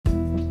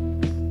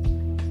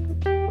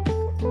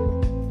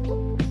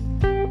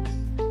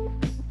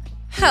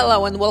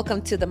Hello and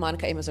welcome to the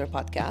Monika and Tia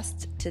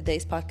podcast.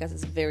 Today's podcast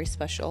is very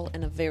special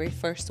and a very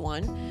first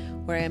one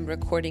where I'm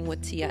recording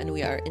with Tia and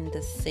we are in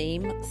the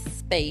same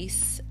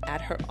space at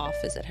her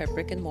office, at her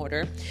brick and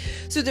mortar.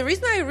 So the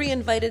reason I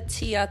re-invited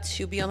Tia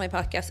to be on my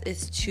podcast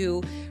is to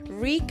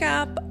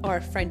recap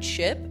our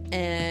friendship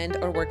and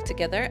our work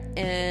together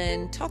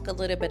and talk a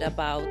little bit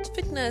about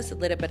fitness, a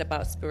little bit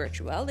about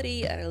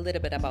spirituality, a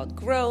little bit about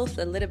growth,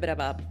 a little bit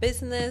about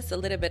business, a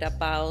little bit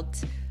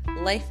about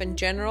life in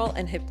general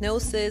and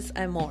hypnosis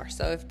and more.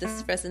 So if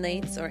this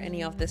resonates or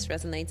any of this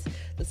resonates,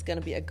 this is going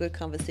to be a good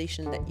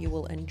conversation that you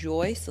will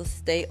enjoy. So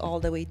stay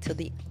all the way to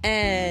the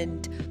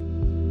end.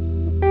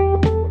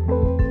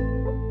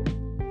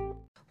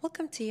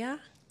 Welcome, Tia.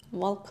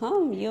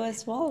 Welcome. You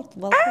as well.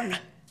 Welcome.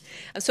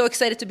 I'm so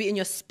excited to be in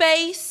your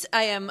space.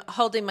 I am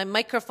holding my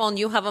microphone.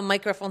 You have a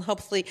microphone.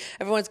 Hopefully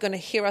everyone's going to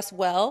hear us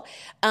well.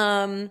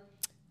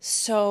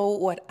 So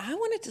what I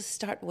wanted to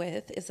start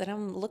with is that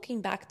I'm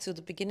looking back to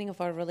the beginning of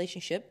our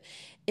relationship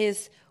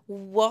is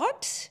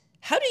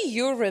how do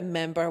you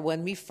remember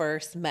when we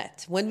first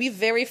met? When we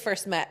very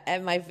first met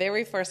at my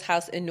very first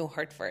house in New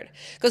Hartford?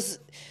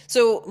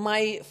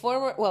 My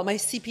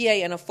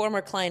CPA and a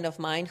former client of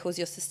mine, who's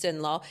your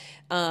sister-in-law,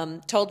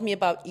 told me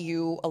about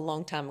you a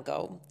long time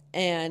ago.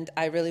 And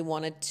I really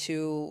wanted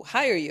to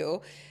hire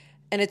you.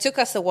 And it took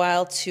us a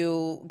while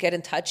to get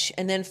in touch.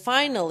 And then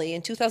finally,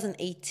 in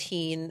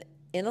 2018,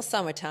 in the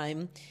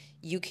summertime,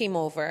 you came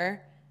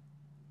over,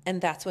 and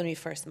that's when we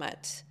first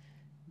met.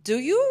 Do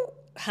you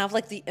have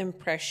like the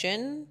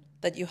impression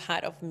that you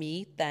had of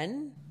me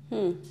then?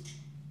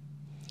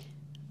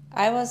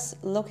 I was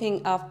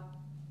looking up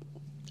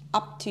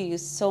to you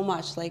so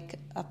much, like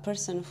a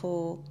person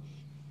who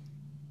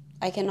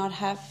I cannot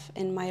have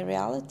in my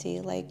reality,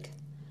 like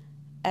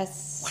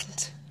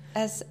as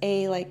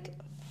a like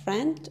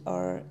friend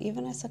or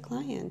even as a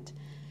client,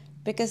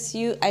 because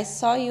I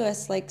saw you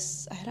as like,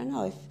 I don't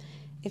know,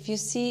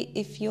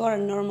 if you are a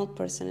normal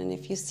person and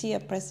if you see a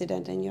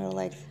president and you're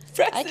like,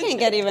 I can't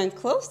get even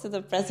close to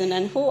the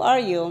president, who are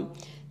you?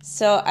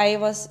 So I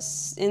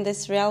was in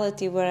this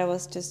reality where I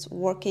was just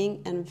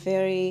working and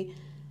very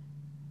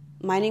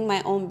minding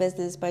my own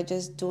business by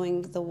just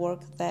doing the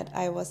work that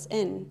I was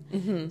in.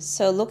 Mm-hmm.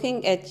 So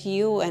looking at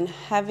you and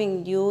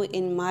having you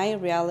in my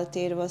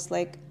reality, it was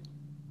like,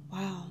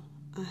 wow,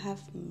 I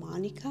have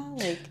Monika,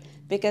 like,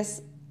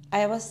 because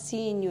I was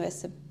seeing you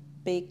as a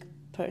big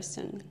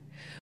person.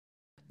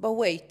 But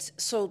wait,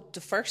 so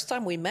the first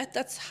time we met,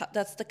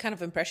 that's the kind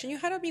of impression you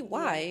had of me?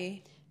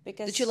 Why? Yeah,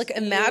 because did you like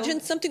imagine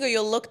something, or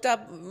you looked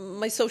up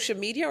my social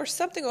media or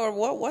something, or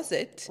what was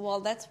it? Well,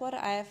 that's what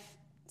I have.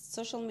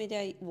 Social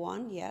media,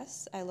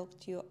 yes, I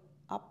looked you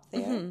up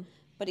there. Mm-hmm.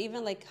 But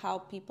even like how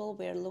people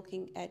were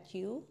looking at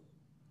you,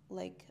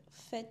 like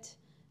fit,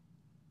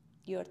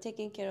 you're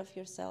taking care of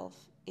yourself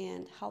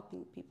and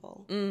helping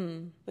people,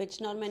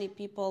 which not many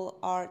people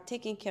are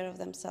taking care of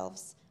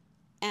themselves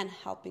and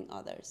helping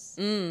others.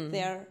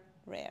 They're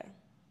rare.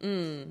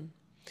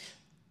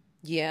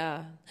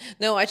 Yeah.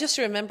 No, I just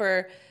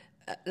remember,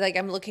 like,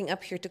 I'm looking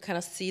up here to kind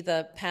of see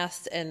the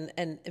past and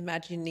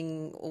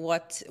imagining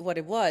what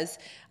it was.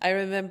 I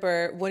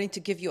remember wanting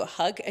to give you a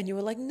hug, and you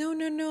were like, no,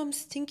 I'm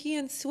stinky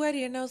and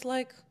sweaty. And I was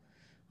like,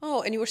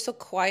 oh, and you were so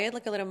quiet,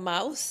 like a little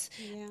mouse.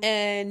 Yeah.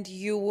 And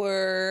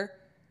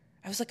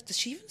I was like, does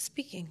she even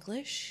speak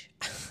English?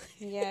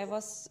 Yeah, I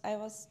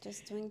was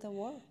just doing the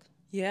work.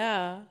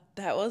 Yeah,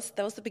 that was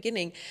the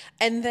beginning.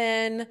 And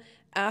then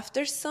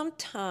after some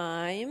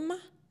time,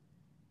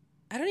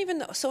 I don't even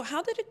know. So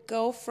how did it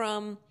go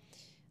from,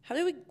 how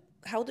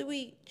did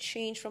we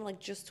change from like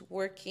just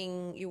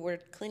working, you were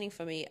cleaning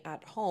for me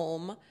at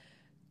home,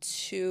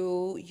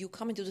 to you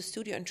coming to the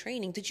studio and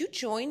training? Did you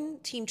join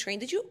Team Train?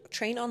 Did you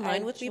train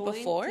online with me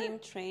before? Team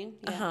Train,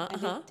 yeah. I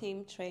did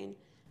Team Train.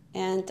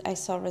 And I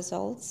saw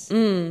results,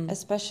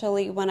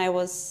 especially when I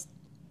was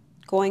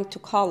going to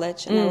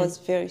college and I was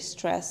very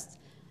stressed.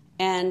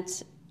 And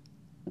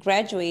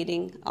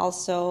graduating,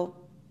 also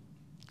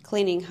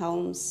cleaning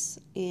homes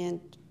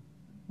and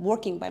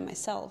working by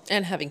myself.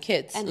 And having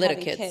kids, and little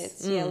having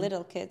kids. Yeah,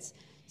 little kids.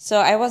 So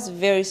I was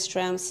very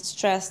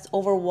stressed,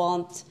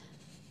 overwhelmed,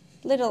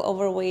 little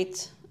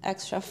overweight,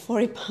 extra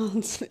 40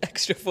 pounds.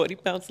 Extra 40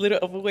 pounds, little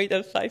overweight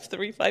at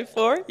 5'3",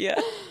 5'4",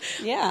 yeah.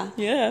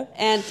 Yeah.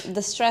 And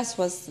the stress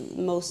was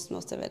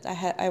most of it.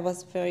 I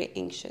was very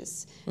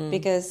anxious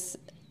because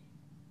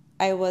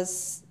I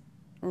was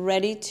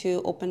ready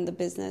to open the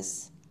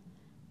business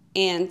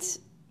and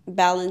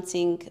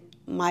balancing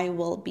my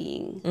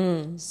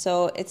well-being.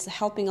 So it's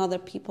helping other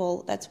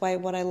people. That's why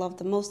what I love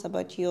the most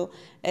about you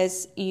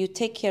is you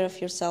take care of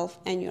yourself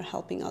and you're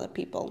helping other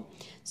people.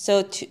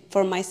 So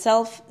for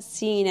myself,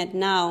 seeing it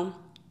now,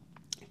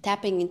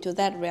 tapping into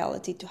that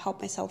reality to help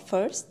myself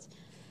first,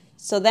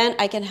 so then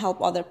I can help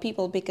other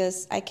people,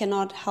 because I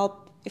cannot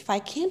help. If I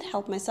can't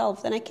help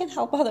myself, then I can't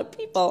help other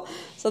people.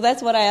 So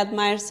that's what I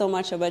admire so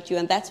much about you,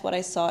 and that's what I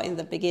saw in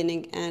the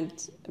beginning. And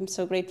I'm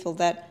so grateful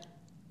that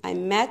I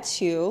met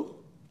you.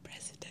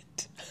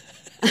 President.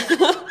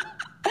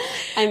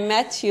 I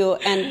met you,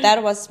 and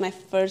that was my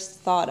first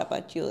thought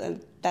about you.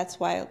 And that's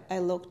why I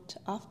looked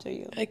after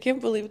you. I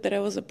can't believe that I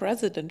was a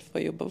president for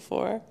you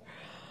before.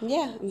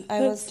 Yeah,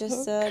 I was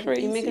just an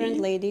crazy. immigrant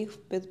lady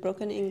with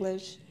broken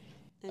English.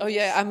 Oh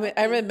yeah,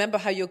 I remember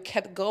how you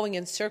kept going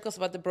in circles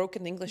about the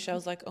broken English. I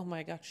was like, oh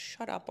my God,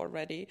 shut up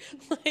already.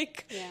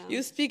 Like,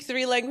 you speak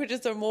 3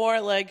 languages or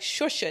more, like,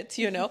 shush it,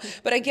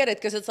 But I get it,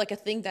 because it's like a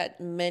thing that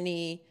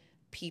many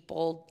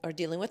people are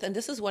dealing with. And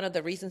this is one of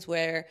the reasons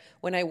where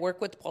when I work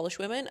with Polish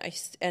women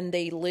and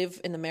they live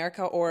in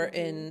America or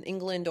in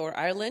England or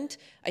Ireland,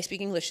 I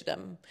speak English to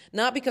them.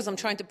 Not because I'm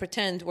trying to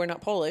pretend we're not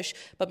Polish,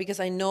 but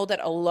because I know that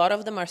a lot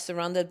of them are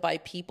surrounded by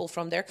people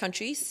from their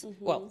countries,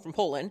 well, from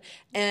Poland,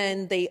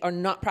 and they are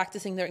not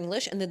practicing their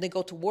English. And then they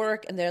go to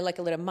work and they're like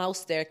a little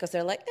mouse there because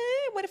they're like,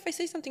 what if I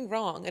say something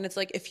wrong? And it's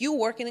like, if you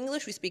work in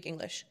English, we speak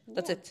English.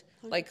 That's it.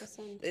 100%. Like,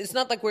 it's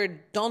not like we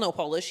don't know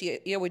Polish.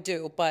 Yeah, we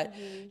do. But,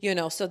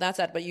 so that's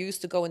that. But you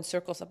used to go in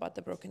circles about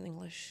the broken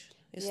English.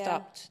 You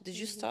stopped. Did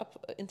you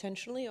stop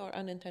intentionally or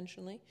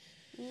unintentionally?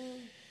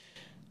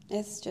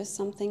 It's just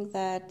something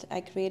that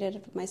I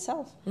created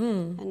myself.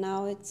 And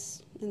now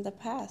it's in the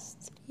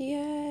past.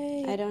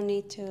 Yay. I don't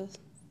need to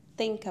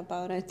think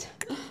about it,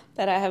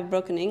 that I have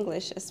broken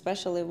English,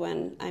 especially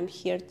when I'm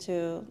here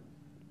to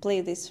play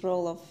this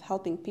role of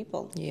helping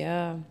people.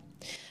 Yeah.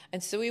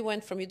 And so we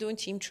went from you doing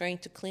team training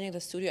to cleaning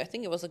the studio. I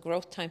think it was a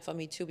growth time for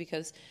me too,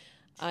 because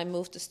I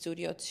moved the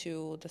studio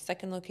to the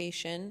second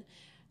location.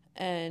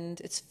 And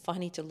it's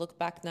funny to look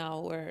back now,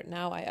 where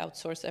now I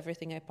outsource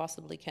everything I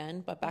possibly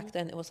can. But back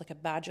then it was like a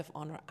badge of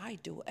honor. I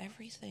do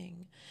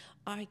everything.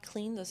 I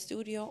clean the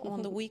studio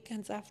on the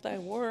weekends after I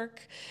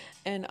work,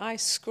 and I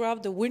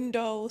scrub the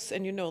windows,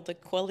 and the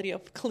quality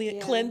of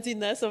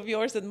cleanliness of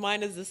yours and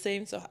mine is the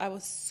same. So I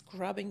was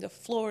scrubbing the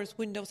floors,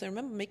 windows. I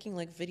remember making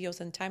like videos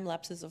and time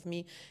lapses of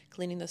me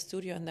cleaning the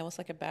studio, and that was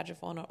like a badge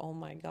of honor. Oh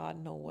my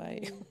God, no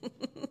way.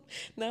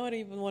 Now I don't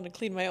even want to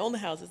clean my own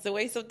house. It's a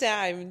waste of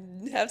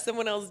time. Have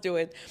someone else do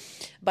it.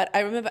 But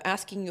I remember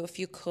asking you if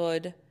you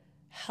could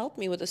help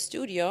me with the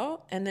studio,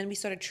 and then we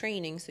started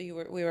training. So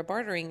we were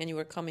bartering, and you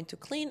were coming to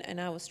clean, and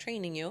I was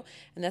training you,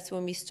 and that's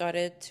when we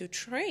started to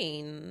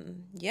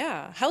train.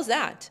 Yeah, how's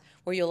that?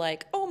 Where you're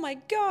like, oh my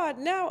God,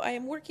 now I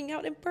am working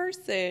out in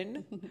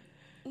person.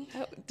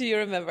 Do you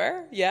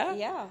remember? Yeah.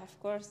 Yeah, of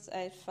course.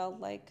 I felt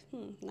like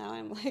now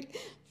I'm like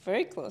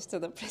very close to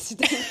the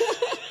president.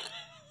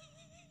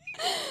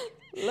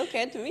 Look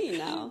at me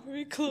now.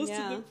 Very close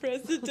to the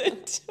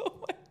president. Oh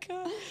my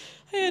God.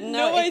 I had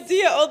no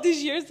idea all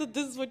these years that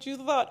this is what you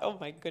thought. Oh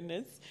my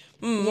goodness.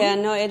 Yeah,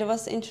 no, it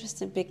was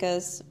interesting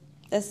because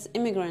as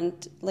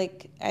immigrant,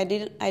 like I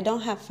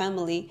don't have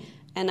family,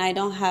 and I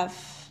don't have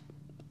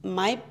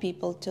my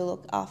people to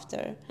look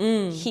after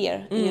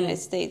here in the United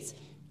States.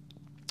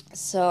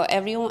 So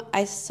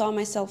I saw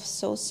myself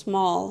so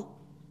small.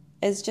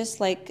 It's just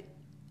like,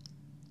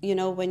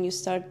 when you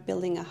start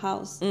building a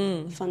house,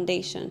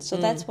 foundation. So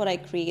that's what I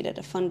created,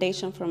 a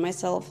foundation for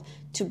myself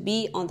to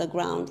be on the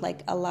ground,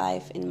 like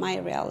alive in my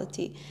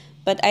reality.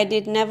 But I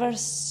never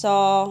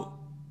saw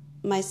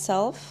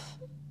myself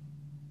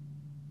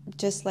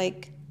just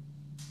like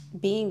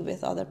being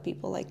with other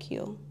people like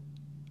you.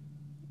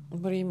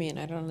 What do you mean?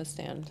 I don't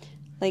understand.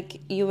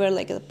 Like you were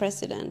like the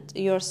president.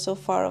 You're so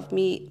far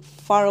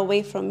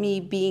away from me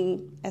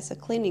being as a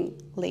cleaning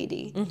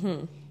lady.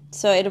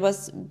 So it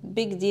was a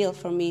big deal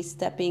for me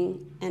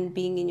stepping and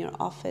being in your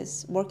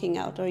office, working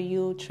out, or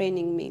you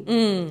training me.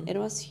 It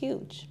was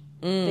huge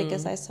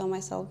because I saw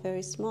myself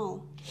very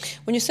small.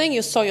 When you're saying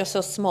you saw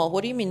yourself small,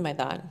 what do you mean by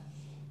that?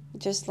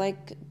 Just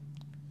like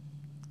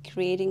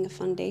creating a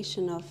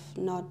foundation of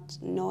not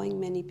knowing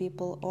many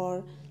people,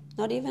 or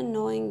not even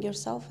knowing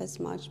yourself as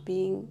much,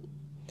 being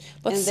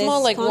But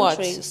small like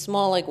country. What?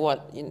 Small like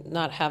what?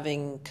 Not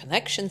having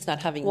connections,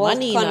 not having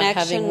money, not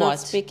having what? Not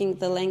speaking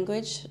the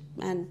language,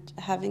 and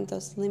having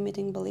those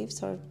limiting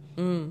beliefs, or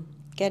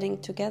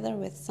getting together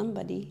with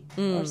somebody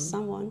or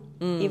someone,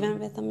 even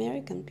with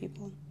American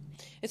people.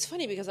 It's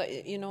funny because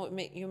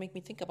you make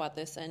me think about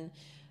this, and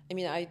I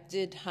mean I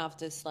did have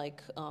this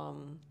like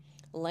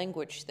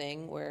language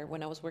thing where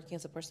when I was working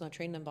as a personal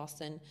trainer in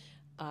Boston,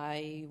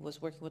 I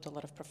was working with a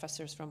lot of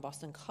professors from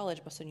Boston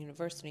College, Boston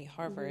University,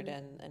 Harvard,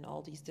 and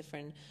all these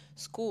different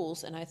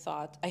schools. And I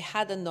thought I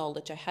had the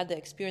knowledge, I had the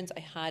experience, I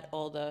had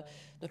all the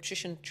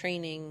nutrition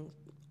training,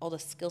 all the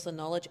skills and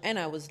knowledge, and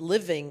I was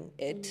living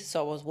it.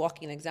 So I was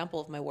walking an example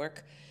of my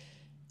work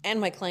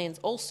and my clients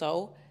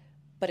also.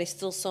 But I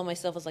still saw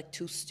myself as like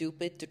too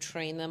stupid to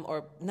train them,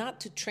 or not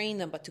to train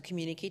them, but to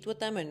communicate with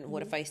them. And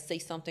what if I say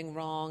something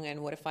wrong?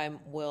 And what if I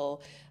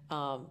will,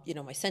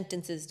 my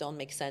sentences don't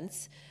make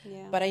sense?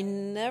 Yeah. But I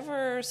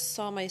never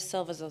saw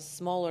myself as a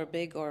small or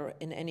big or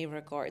in any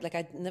regard. Like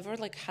I never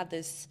like had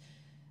this,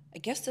 I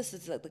guess this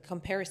is the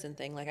comparison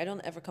thing. Like I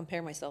don't ever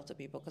compare myself to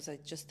people because I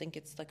just think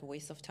it's like a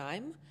waste of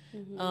time.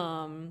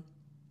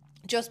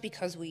 Just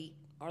because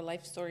our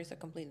life stories are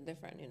completely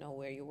different,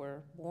 where you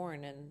were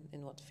born and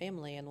in what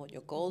family and what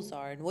your goals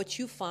are and what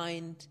you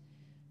find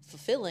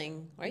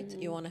fulfilling, right?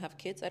 You want to have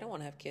kids? I don't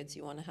want to have kids.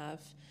 You want to have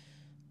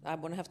I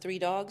want to have 3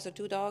 dogs or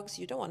 2 dogs.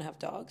 You don't want to have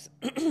dogs.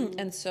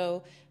 And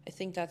so I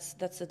think that's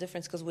the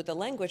difference, because with the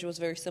language, it was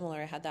very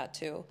similar. I had that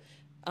too.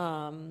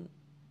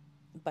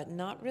 But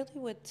not really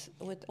with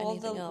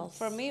anything else.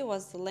 For me, it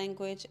was the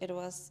language. It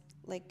was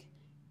like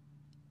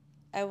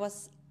I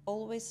was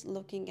always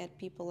looking at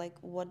people like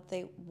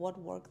what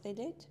work they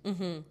did,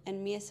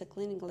 and me as a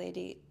cleaning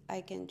lady,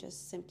 I can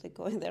just simply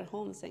go in their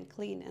homes and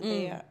clean, and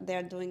they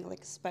are doing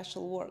like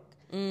special work.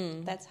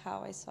 That's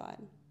how I saw it.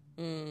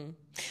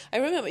 I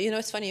remember,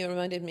 it's funny, you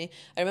reminded me.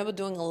 I remember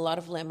doing a lot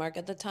of landmark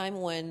at the time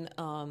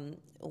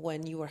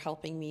when you were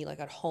helping me like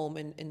at home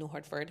in New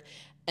Hartford,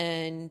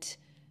 and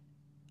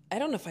I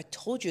don't know if I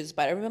told you this,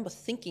 but I remember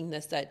thinking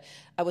that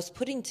I was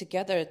putting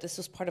together, this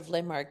was part of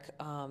Landmark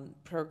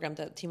program,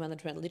 the team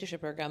management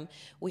leadership program.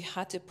 We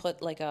had to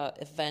put like a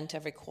event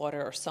every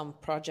quarter or some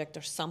project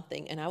or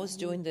something. And I was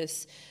doing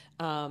this,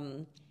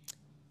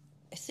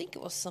 I think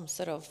it was some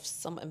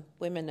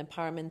women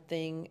empowerment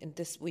thing. And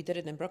we did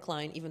it in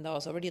Brookline, even though I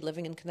was already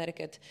living in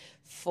Connecticut,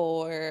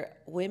 for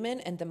women.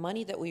 And the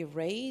money that we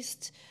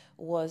raised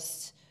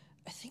was,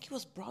 I think it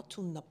was brought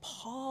to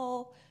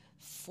Nepal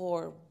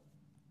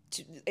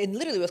and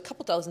literally it was a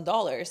couple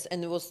 $1,000s,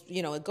 and it was,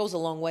 it goes a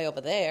long way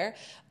over there,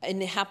 and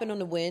it happened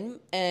on a whim.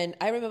 And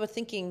I remember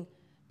thinking,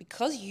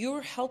 because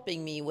you're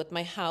helping me with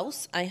my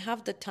house, I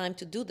have the time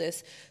to do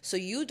this, so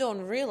you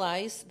don't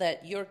realize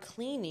that your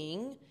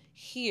cleaning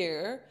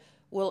here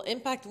will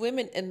impact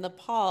women in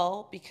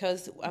Nepal,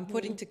 because I'm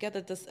putting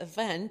together this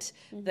event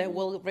that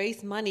will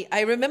raise money.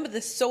 I remember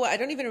this, so I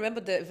don't even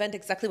remember the event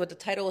exactly what the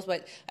title was,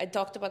 but I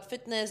talked about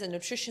fitness and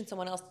nutrition.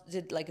 Someone else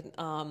did like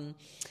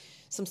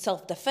some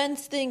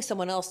self-defense things.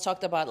 Someone else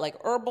talked about like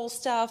herbal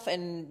stuff,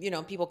 and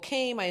people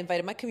came. I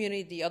invited my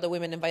community, the other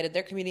women invited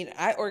their community, and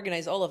I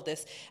organized all of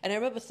this. And I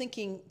remember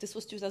thinking, this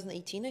was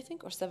 2018, I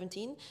think, or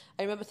 17.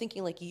 I remember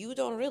thinking, like, you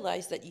don't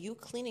realize that you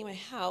cleaning my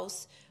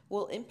house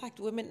will impact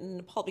women in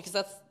Nepal, because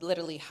that's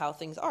literally how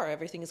things are.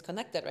 Everything is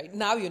connected, right?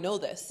 Now you know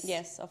this.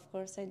 Yes, of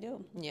course I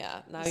do.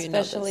 Yeah, now especially you know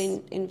this.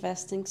 Especially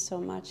investing so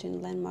much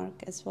in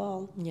Landmark as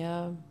well.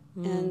 Yeah.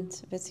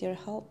 And with your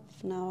help,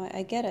 now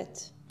I get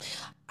it.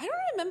 I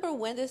don't remember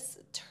when this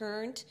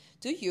turned,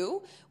 do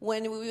you?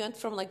 When we went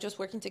from like just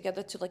working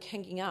together to like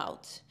hanging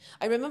out.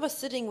 I remember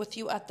sitting with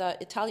you at the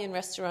Italian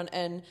restaurant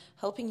and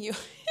helping you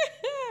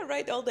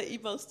write all the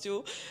emails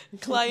to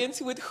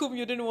clients with whom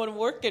you didn't want to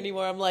work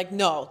anymore. I'm like,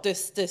 no,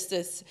 this,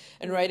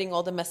 and writing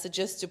all the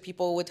messages to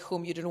people with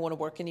whom you didn't want to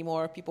work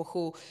anymore, people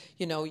who,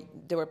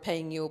 they were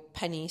paying you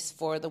pennies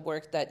for the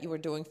work that you were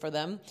doing for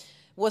them.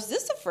 Was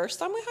this the first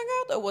time we hung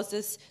out, or was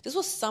this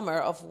was summer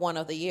of one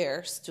of the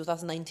years,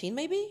 2019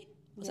 maybe?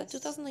 Was that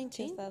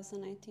 2019?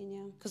 2019,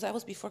 yeah. Because that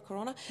was before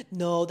Corona?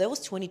 No, that was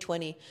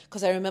 2020.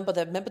 Because I remember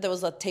there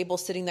was a table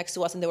sitting next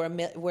to us, and they were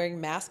wearing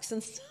masks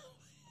and stuff.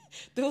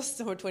 That was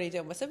summer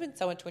 2020. Must have been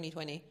summer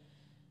 2020.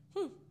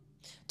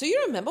 Do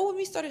you remember when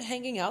we started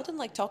hanging out and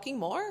like talking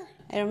more?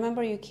 I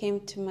remember you came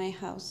to my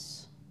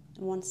house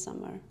one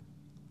summer.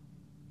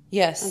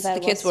 Yes, the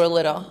kids were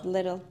little.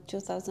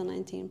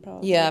 2019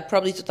 probably. Yeah,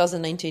 probably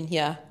 2019,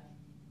 yeah.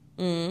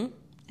 And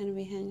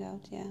we hang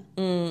out,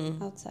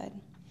 outside.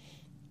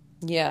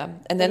 Yeah,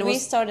 and then we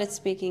started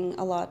speaking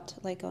a lot,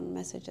 like on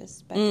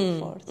messages, back and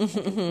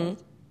forth.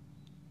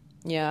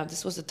 Yeah,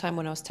 this was the time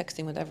when I was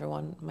texting with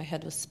everyone. My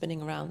head was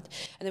spinning around.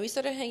 And then we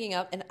started hanging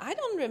out, and I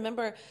don't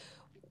remember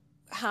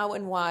how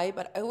and why,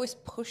 but I always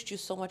pushed you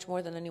so much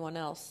more than anyone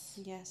else.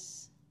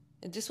 Yes.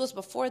 And this was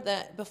before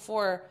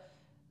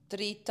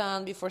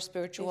Tritan, before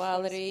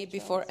spirituality,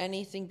 before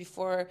anything,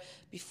 before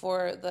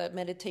the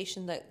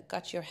meditation that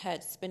got your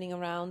head spinning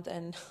around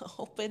and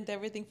opened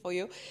everything for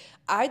you.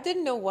 I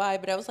didn't know why,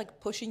 but I was like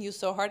pushing you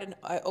so hard, and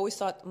I always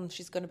thought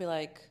she's going to be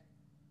like,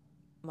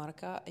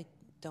 Monika, I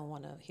don't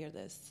want to hear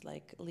this.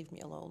 Like, leave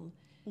me alone.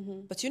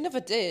 But you never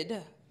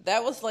did.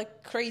 That was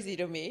like crazy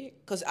to me,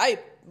 because I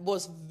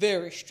was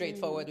very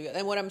straightforward with you.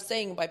 And what I'm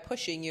saying by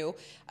pushing you,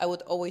 I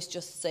would always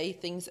just say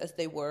things as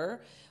they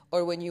were,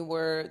 or when you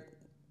were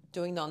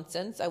doing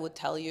nonsense, I would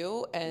tell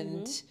you,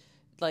 and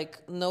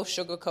like no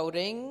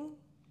sugarcoating.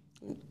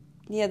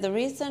 Yeah, the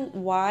reason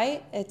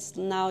why, it's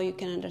now you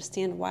can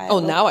understand why.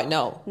 Now I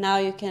know. Now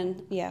you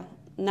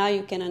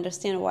can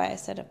understand why I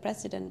said a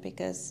president,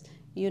 because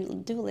you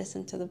do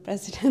listen to the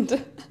president,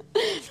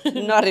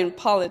 not in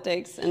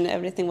politics and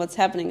everything what's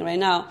happening right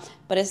now,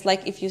 but it's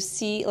like if you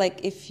see,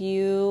 like if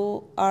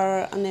you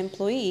are an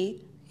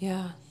employee,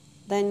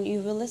 then you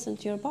will listen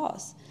to your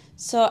boss.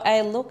 So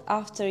I look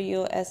after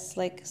you as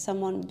like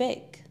someone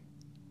big,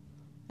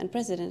 and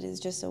president is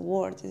just a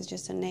word, it's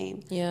just a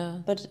name. Yeah.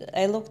 But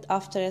I looked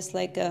after as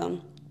like a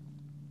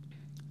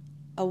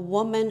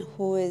woman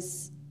who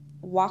is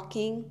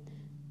walking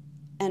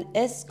and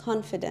is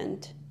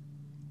confident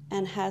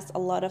and has a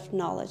lot of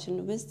knowledge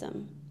and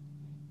wisdom,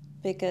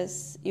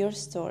 because your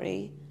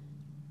story,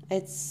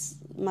 it's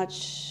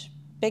much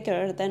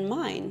bigger than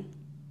mine,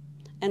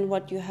 and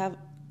what you have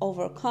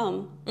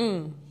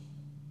overcome.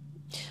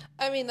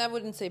 I mean, I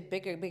wouldn't say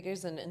bigger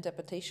is an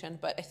interpretation,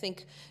 but I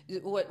think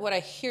what I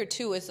hear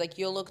too is like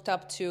you looked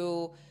up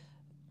to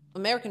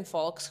American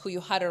folks who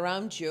you had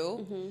around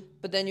you,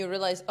 but then you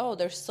realize, oh,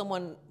 there's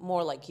someone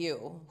more like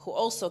you who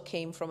also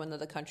came from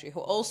another country,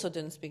 who also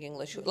didn't speak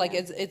English. Like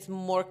it's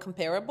more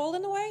comparable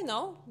in a way,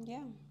 no?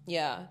 Yeah.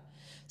 Yeah.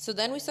 So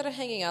then we started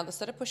hanging out. I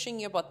started pushing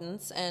your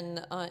buttons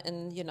and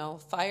you know,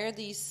 fire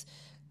these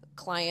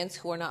clients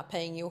who are not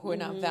paying you, who are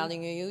not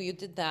valuing you. You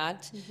did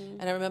that.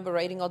 And I remember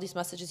writing all these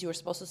messages. You were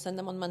supposed to send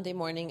them on Monday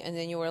morning, and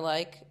then you were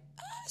like,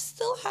 I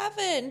still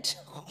haven't.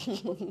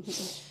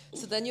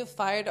 So then you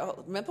fired.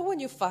 Remember when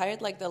you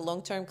fired like the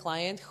long-term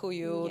client who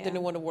you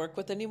didn't want to work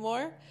with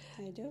anymore?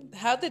 I do.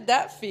 How did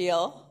that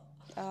feel?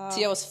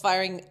 Tia was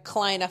firing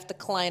client after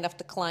client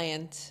after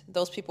client.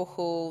 Those people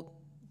who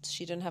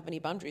she didn't have any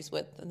boundaries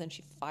with, and then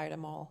she fired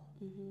them all.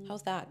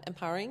 How's that?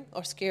 Empowering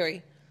or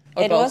scary?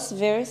 Or It both? was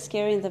very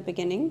scary in the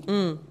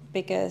beginning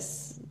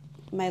because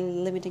my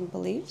limiting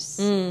beliefs.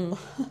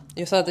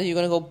 You thought that you're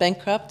going to go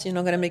bankrupt, you're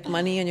not going to make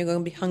money, and you're going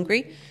to be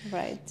hungry?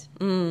 Right.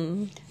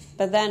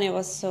 But then it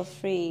was so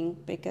freeing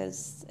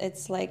because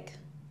it's like,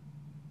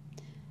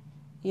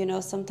 you know,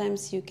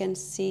 sometimes you can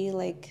see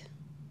like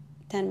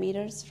 10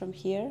 meters from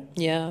here,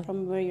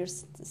 from where you're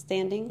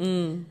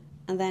standing,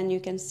 and then you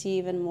can see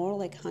even more,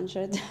 like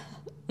 100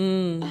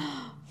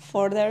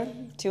 further,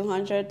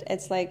 200.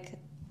 It's like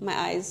my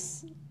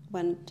eyes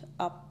went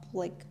up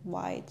like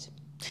wide.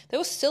 That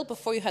was still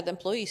before you had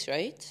employees,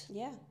 right?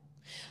 Yeah.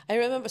 I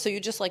remember, so you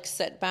just like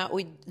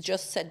we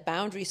just set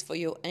boundaries for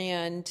you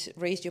and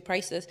raised your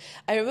prices.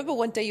 I remember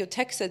one day you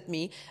texted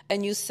me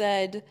and you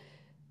said,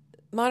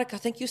 Monika,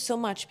 thank you so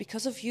much.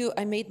 Because of you,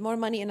 I made more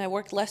money and I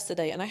worked less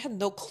today. And I had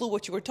no clue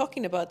what you were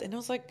talking about. And I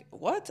was like,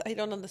 what? I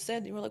don't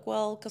understand. You were like,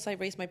 well, because I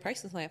raised my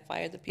prices and I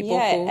fired the people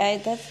who...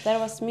 that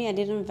was me. I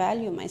didn't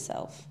value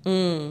myself.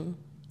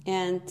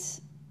 And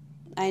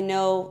I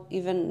know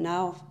even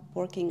now,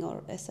 working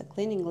as a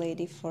cleaning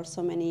lady for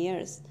so many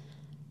years,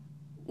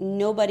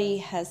 nobody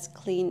has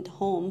cleaned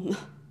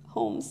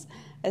homes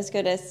as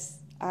good as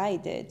I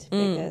did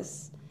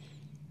because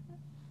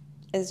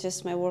it's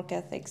just my work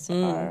ethics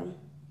are...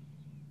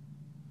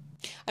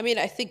 I mean,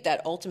 I think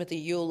that ultimately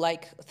you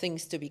like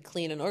things to be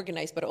clean and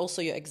organized, but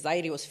also your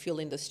anxiety was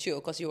fueling this too,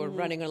 because you were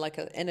running on like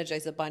an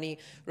Energizer bunny,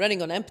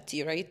 running on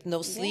empty, right?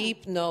 No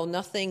sleep, no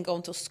nothing,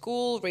 going to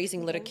school,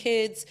 raising little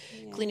kids,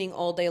 cleaning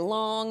all day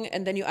long,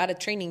 and then you added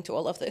training to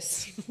all of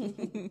this.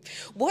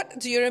 What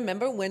do you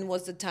remember? When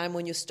was the time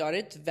when you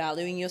started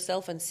valuing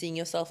yourself and seeing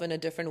yourself in a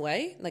different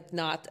way, like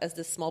not as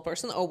this small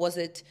person, or was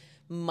it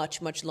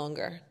much, much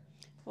longer?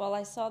 Well,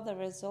 I saw the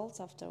results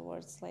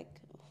afterwards, like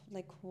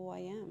who I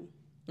am.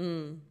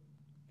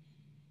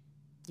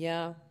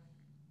 Yeah.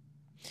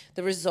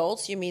 The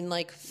results, you mean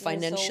like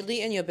financially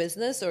in your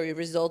business, or your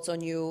results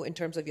on you in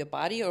terms of your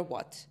body, or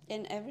what?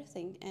 In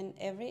everything, in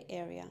every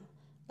area,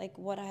 like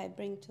what I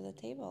bring to the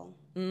table,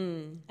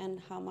 and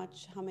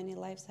how many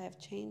lives I have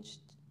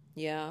changed.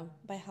 Yeah.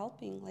 By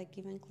helping, like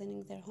even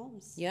cleaning their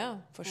homes. Yeah,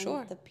 for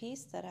sure. The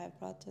peace that I've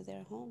brought to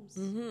their homes.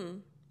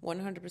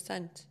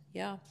 100%.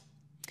 Yeah.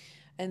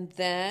 And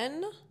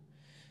then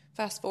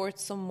fast forward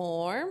some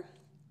more.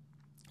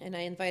 And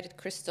I invited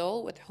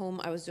Crystal, with whom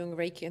I was doing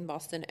Reiki in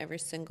Boston every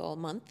single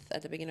month.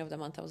 At the beginning of the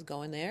month, I was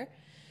going there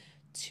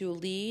to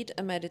lead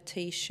a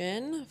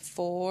meditation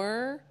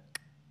for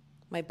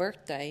my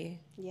birthday.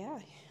 Yeah.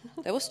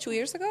 That was 2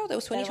 years ago? That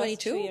was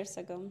 2022? That was 2 years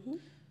ago.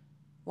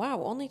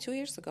 Wow, only 2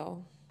 years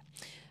ago.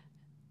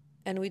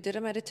 And we did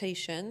a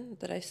meditation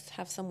that I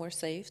have somewhere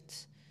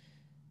saved,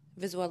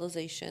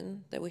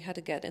 visualization that we had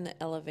to get in the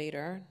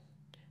elevator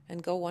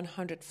and go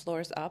 100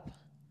 floors up.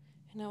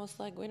 And I was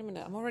like, wait a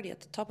minute, I'm already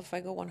at the top. If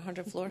I go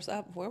 100 floors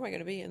up, where am I going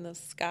to be? In the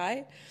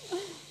sky?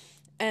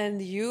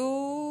 And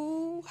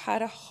you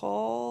had a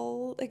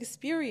whole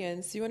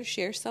experience. You want to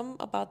share some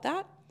about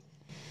that?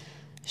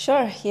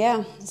 Sure,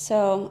 yeah.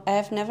 So I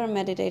have never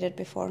meditated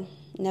before,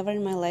 never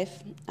in my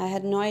life. I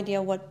had no idea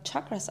what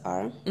chakras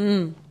are.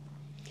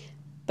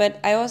 But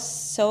I was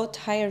so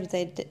tired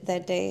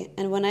that day.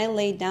 And when I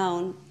lay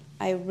down,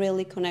 I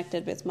really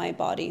connected with my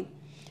body.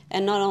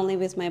 And not only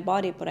with my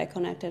body, but I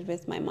connected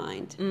with my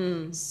mind.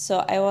 So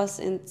I was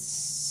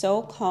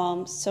so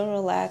calm, so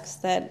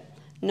relaxed that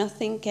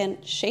nothing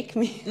can shake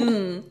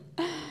me.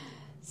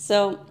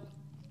 So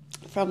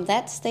from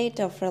that state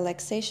of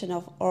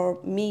relaxation or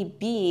me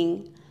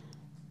being,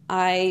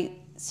 I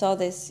saw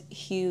this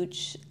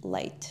huge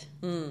light.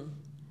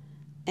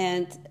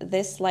 And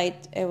this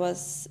light, it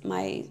was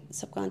my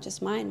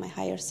subconscious mind, my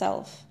higher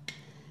self.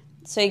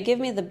 So it gave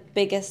me the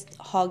biggest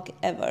hug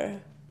ever.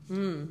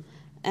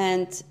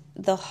 And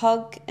the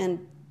hug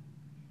and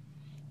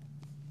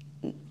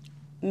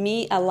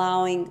me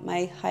allowing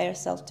my higher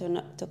self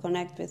to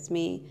connect with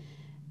me,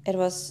 it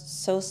was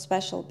so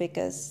special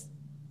because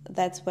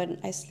that's when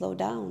I slowed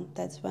down.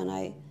 That's when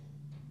I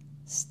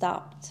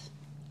stopped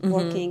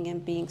working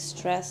and being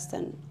stressed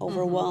and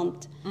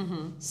overwhelmed.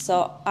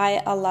 So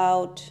I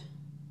allowed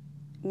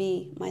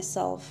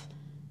myself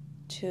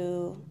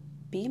to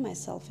be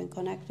myself and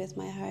connect with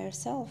my higher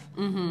self,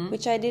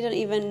 which I didn't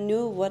even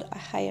knew what a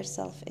higher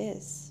self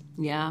is.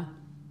 Yeah.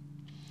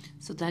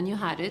 So then you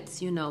had it,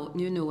 you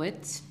knew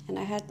it. And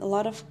I had a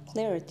lot of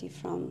clarity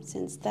from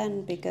since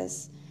then,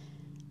 because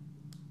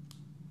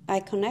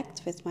I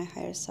connect with my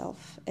higher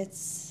self.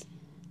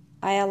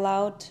 I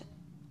allowed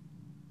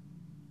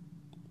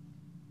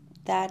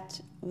that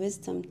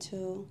wisdom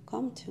to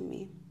come to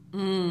me.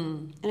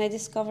 And I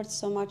discovered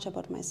so much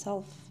about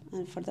myself.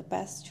 And for the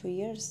past 2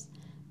 years,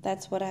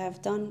 that's what I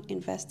have done,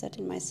 invested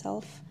in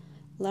myself,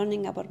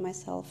 learning about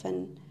myself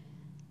and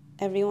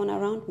everyone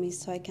around me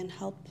so I can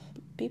help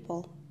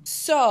people.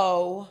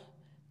 So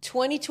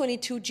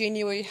 2022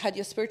 January, you had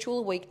your spiritual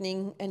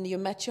awakening and you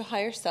met your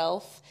higher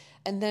self.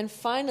 And then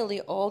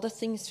finally, all the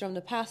things from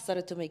the past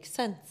started to make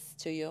sense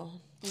to you.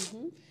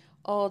 Mm-hmm.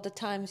 All the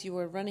times you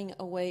were running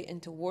away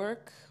into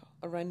work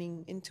or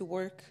running into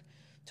work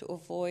to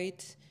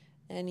avoid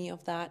any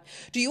of that.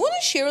 Do you want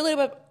to share a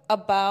little bit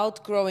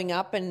about growing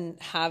up and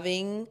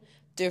having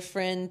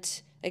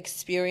different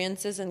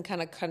experiences and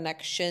kind of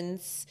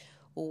connections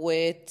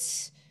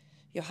with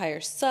your higher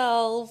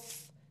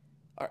self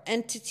or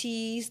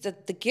entities,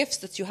 that the gifts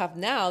that you have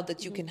now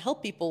that you can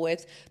help people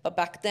with, but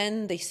back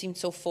then they seemed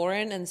so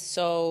foreign and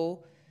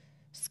so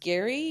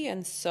scary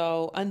and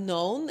so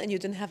unknown, and you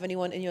didn't have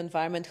anyone in your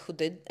environment who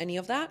did any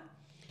of that?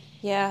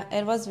 Yeah,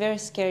 it was very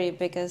scary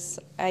because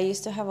I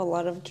used to have a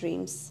lot of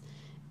dreams.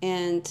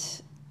 And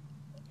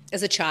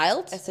as a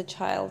child? As a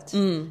child.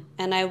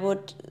 And I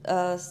would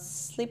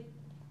sleepwalk.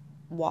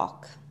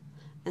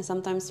 And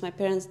sometimes my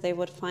parents, they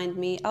would find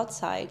me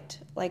outside,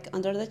 like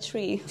under the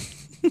tree.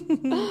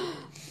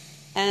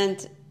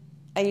 And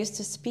I used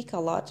to speak a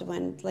lot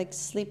when, like,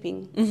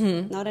 sleeping.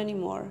 Not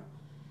anymore.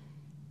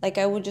 Like,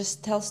 I would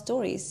just tell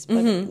stories,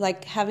 but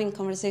like having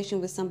conversation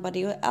with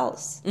somebody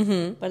else.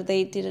 But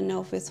they didn't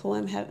know with who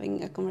I'm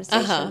having a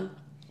conversation.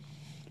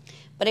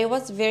 But it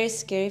was very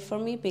scary for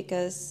me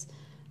because,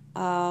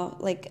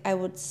 like, I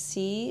would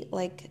see,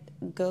 like,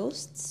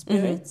 ghosts,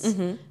 spirits,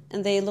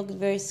 and they looked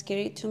very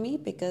scary to me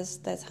because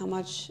that's how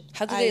much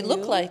How do they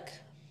look like?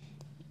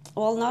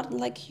 Well, not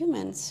like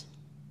humans.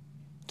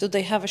 Do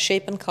they have a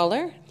shape and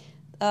color?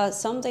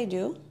 Some they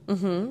do.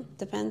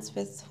 Depends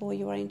with who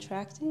you are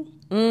interacting.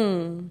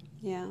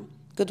 Yeah.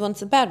 Good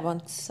ones and bad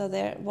ones. So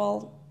they're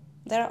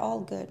all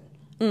good.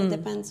 It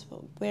depends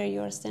where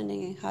you are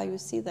standing and how you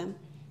see them.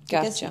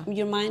 Because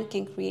your mind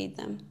can create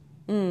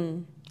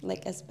them,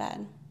 like as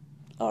bad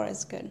or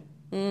as good.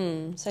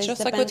 So it's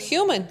just like with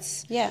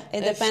humans. Yeah,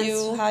 it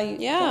depends how you...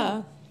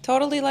 Yeah,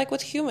 totally like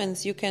with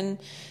humans. You can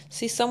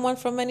see someone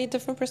from many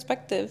different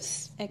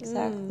perspectives.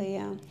 Exactly,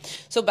 yeah.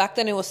 So back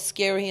then it was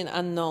scary and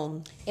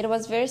unknown. It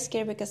was very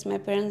scary because my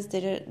parents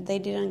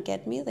didn't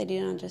get me. They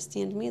didn't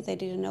understand me. They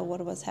didn't know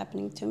what was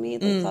happening to me.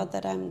 They thought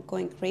that I'm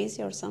going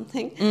crazy or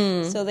something.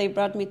 So they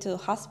brought me to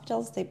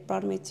hospitals. They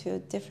brought me to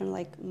different,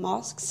 like,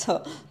 mosques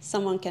so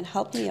someone can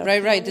help me.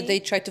 Right. Did they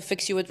try to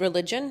fix you with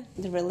religion?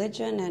 The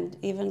religion and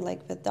even,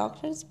 like, with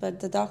doctors. But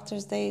the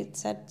doctors, they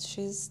said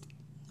she's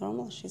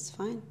normal, she's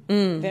fine,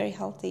 very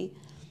healthy.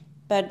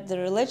 But the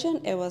religion,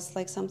 it was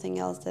like something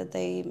else that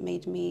they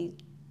made me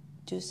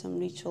do some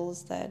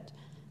rituals that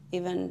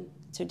even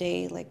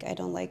today, like, I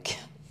don't like.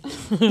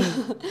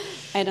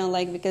 I don't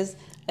like, because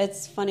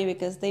it's funny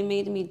because they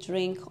made me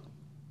drink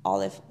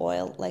olive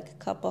oil, like a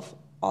cup of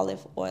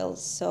olive oil,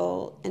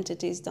 so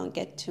entities don't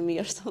get to me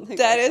or something.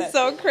 That is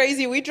so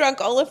crazy. I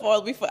drank olive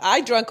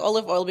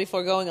oil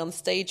before going on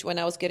stage when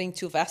I was getting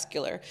too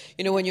vascular.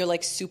 You know, when you're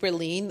like super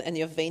lean and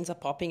your veins are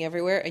popping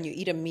everywhere and you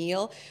eat a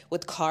meal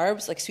with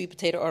carbs like sweet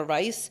potato or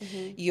rice,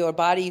 your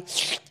body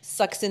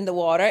sucks in the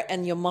water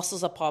and your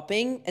muscles are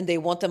popping, and they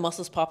want the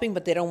muscles popping,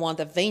 but they don't want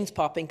the veins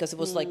popping because it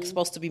was like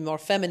supposed to be more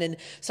feminine.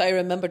 So I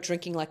remember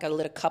drinking like a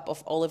little cup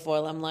of olive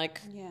oil. I'm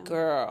like,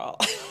 girl,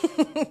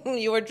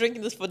 you were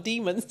drinking this for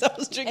demons. I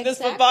was drinking this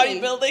for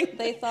bodybuilding.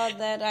 They thought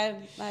that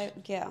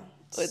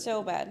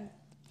so bad.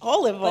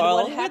 Olive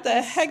oil? Where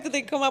the heck did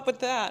they come up with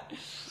that?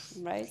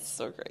 Right?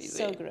 So crazy.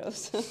 So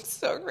gross.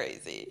 So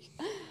crazy.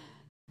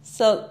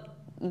 So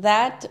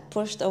that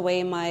pushed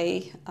away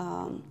my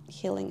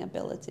healing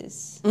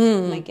abilities,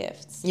 my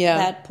gifts. Yeah.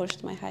 That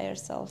pushed my higher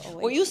self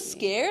away. Were you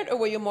scared, or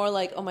were you more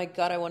like, oh my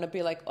God, I want to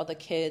be like other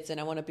kids and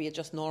I want to be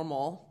just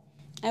normal?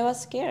 I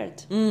was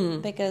scared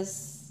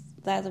because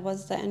that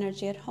was the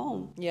energy at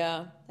home.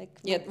 Yeah. Like,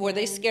 were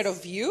they scared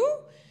of you?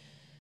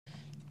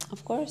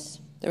 Of course.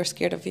 They were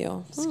scared of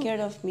you. Scared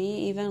of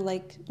me, even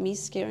like me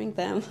scaring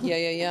them.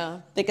 Yeah.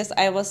 Because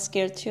I was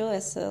scared too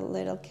as a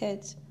little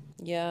kid.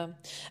 Yeah.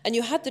 And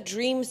you had the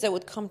dreams that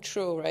would come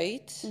true,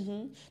 right?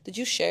 Did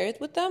you share it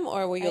with them,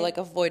 or were you like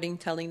avoiding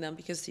telling them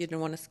because you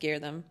didn't want to scare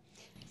them?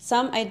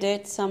 Some I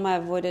did, some I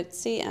avoided.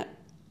 See,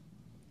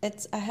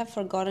 I have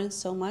forgotten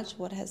so much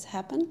what has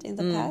happened in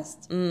the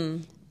past.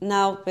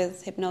 Now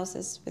with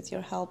hypnosis, with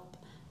your help,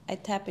 I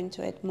tap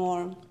into it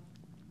more.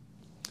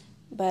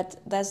 But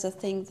that's the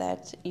thing,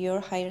 that your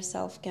higher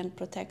self can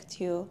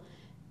protect you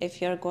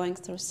if you're going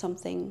through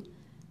something,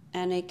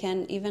 and it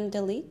can even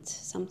delete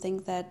something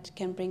that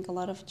can bring a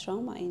lot of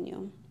trauma in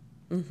you.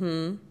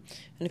 And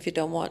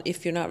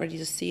if you're not ready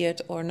to see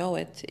it or know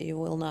it, you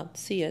will not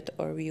see it,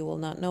 or you will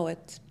not know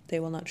it.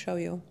 They will not show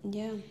you.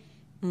 Yeah.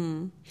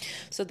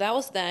 So that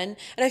was then.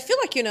 And I feel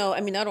like,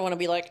 I mean, I don't want to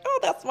be like, oh,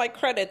 that's my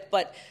credit,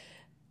 but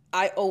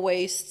I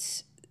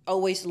always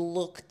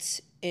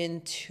looked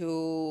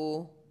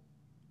into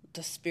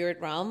the spirit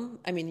realm.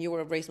 I mean, you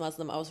were raised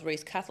Muslim, I was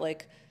raised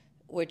Catholic,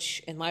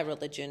 which in my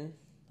religion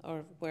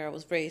or where I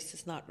was raised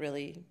is not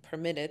really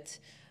permitted.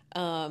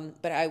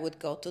 But I would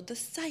go to the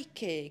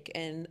psychic,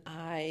 and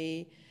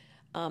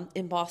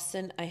in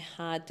Boston, I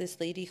had this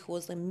lady who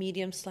was a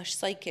medium slash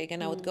psychic,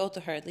 and I would go to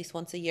her at least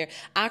once a year.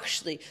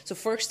 Actually, so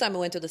first time I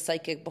went to the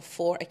psychic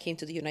before I came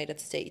to the United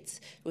States,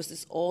 it was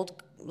this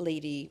old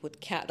lady with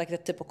like the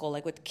typical,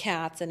 like with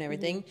cats and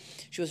everything.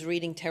 She was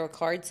reading tarot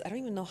cards. I don't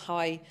even know how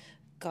I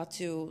got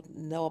to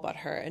know about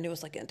her, and it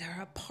was like in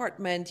her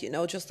apartment,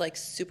 just like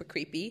super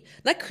creepy.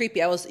 Not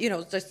creepy, I was,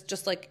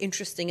 just like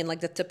interesting and like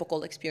the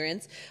typical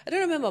experience. I don't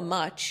remember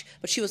much,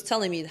 but she was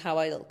telling me how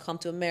I'll come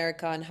to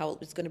America and how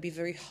it's going to be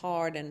very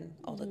hard and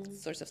all that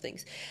sorts of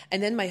things.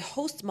 And then my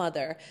host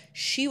mother,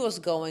 she was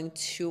going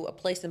to a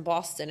place in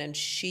Boston, and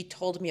she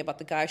told me about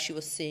the guy she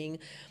was seeing,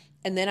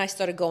 and then I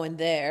started going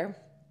there.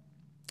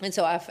 And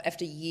so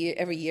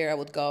every year I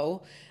would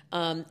go.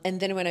 And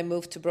then when I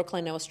moved to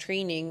Brooklyn, I was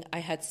training, I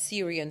had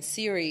Siri, and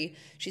Siri,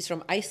 she's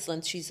from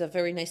Iceland. She's a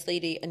very nice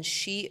lady, and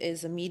she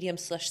is a medium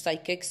slash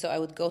psychic. So I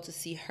would go to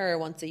see her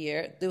once a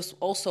year. This was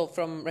also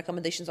from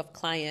recommendations of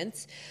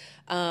clients.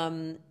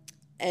 And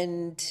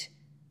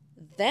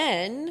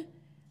then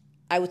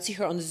I would see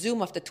her on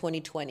Zoom after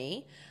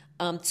 2020.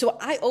 So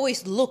I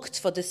always looked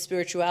for this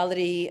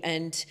spirituality.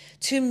 And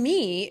to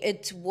me,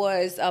 it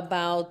was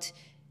about...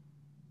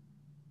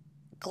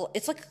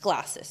 It's like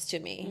glasses to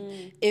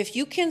me. If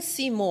you can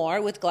see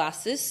more with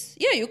glasses,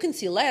 yeah, you can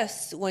see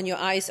less when your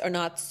eyes are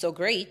not so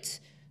great,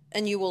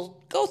 and you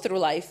will go through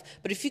life.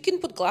 But if you can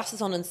put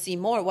glasses on and see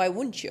more, why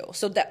wouldn't you?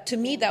 So that, to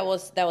me, that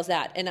was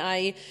that. And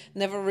I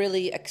never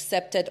really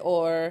accepted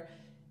or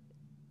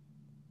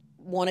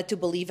wanted to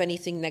believe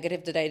anything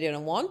negative that I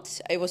didn't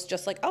want. I was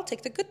just like, I'll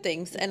take the good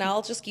things, and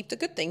I'll just keep the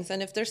good things.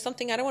 And if there's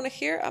something I don't want to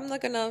hear, I'm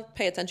not going to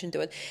pay attention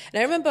to it.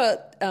 And I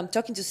remember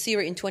talking to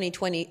Siri in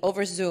 2020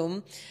 over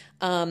Zoom,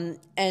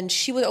 and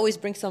she would always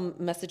bring some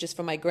messages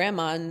from my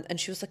grandma, and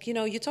she was like,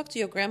 you talk to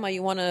your grandma,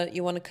 you want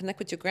to connect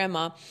with your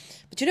grandma,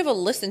 but you never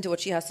listen to what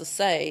she has to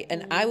say.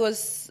 And I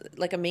was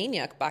like a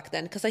maniac back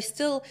then, because I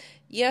still,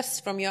 yes,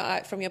 from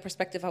your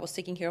perspective, I was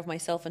taking care of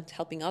myself and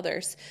helping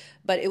others,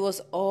 but it was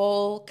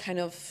all kind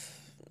of,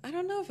 I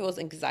don't know if it was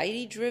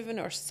anxiety driven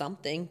or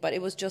something, but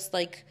it was just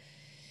like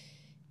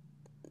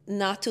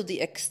not to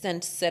the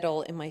extent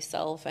settled in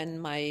myself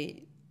and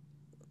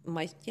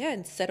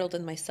and settled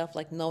in myself,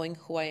 like knowing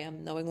who I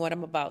am, knowing what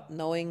I'm about,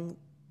 knowing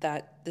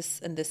that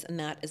this and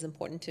that is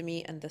important to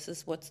me, and this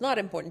is what's not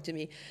important to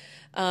me.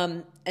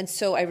 And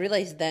so I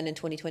realized then in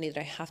 2020 that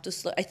I have to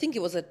slow. I think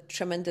it was a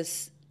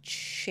tremendous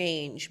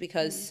change,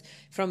 because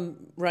from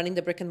running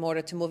the brick and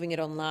mortar to moving it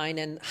online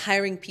and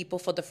hiring people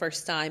for the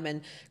first time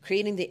and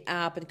creating the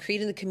app and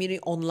creating the community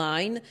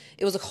online,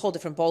 it was a whole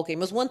different ballgame. It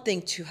was one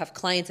thing to have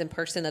clients in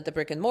person at the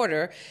brick and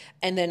mortar,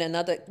 and then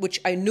another, which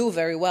I knew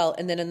very well,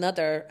 and then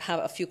another, have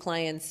a few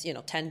clients,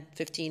 10,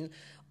 15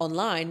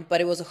 online.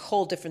 But it was a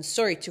whole different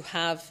story to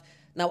have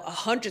now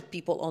 100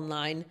 people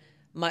online,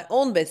 my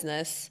own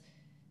business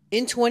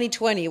in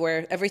 2020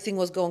 where everything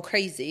was going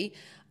crazy.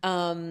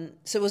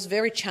 So it was a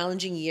very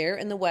challenging year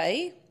in the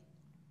way,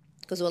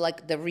 because it was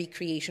like the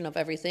recreation of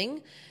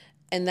everything.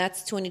 And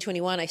that's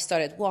 2021. I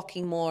started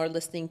walking more,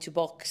 listening to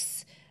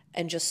books,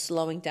 and just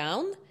slowing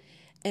down.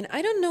 And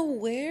I don't know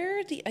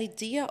where the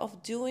idea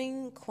of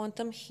doing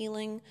quantum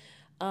healing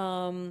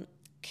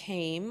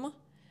came,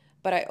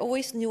 but I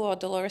always knew about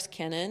Dolores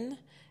Cannon,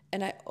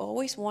 and I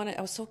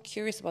was so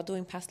curious about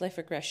doing past life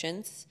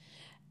regressions.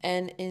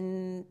 And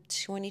in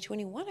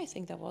 2021, I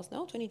think that was,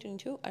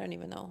 2022, I don't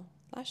even know.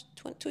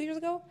 2 years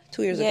ago?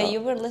 2 years ago. Yeah,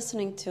 you were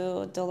listening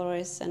to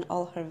Dolores and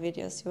all her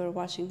videos. You were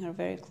watching her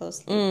very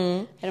closely.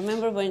 I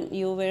remember when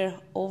you were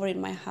over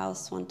in my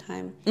house one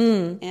time,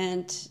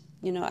 and,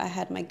 I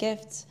had my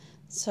gifts.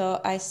 So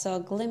I saw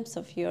a glimpse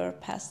of your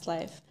past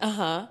life.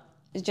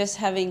 Just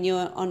having you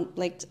on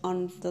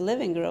the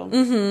living room,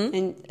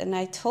 and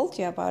I told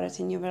you about it,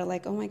 and you were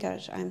like, "Oh my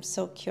gosh, I'm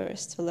so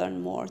curious to learn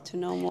more, to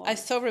know more." I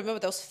still remember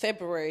that was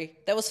February.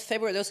 That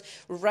was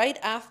right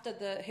after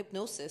the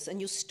hypnosis, and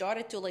you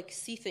started to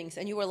see things,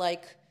 and you were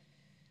like,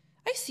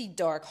 "I see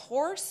dark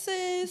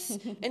horses,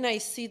 and I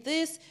see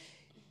this."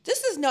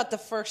 This is not the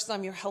first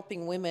time you're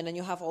helping women and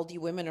you have all the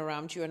women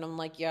around you. And I'm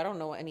like, I don't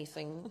know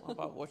anything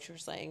about what you're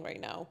saying right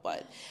now.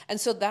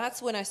 And so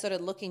that's when I started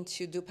looking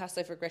to do past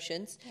life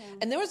regressions. Yeah.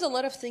 And there was a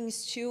lot of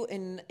things too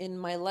in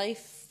my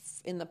life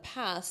in the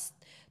past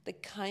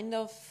that kind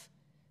of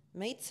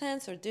made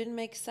sense or didn't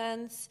make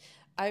sense.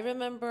 I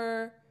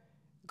remember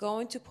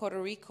going to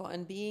Puerto Rico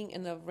and being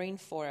in the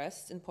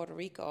rainforest in Puerto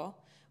Rico,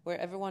 where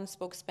everyone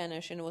spoke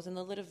Spanish, and it was in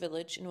a little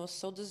village, and it was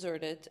so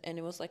deserted, and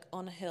it was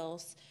on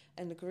hills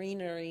and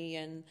greenery,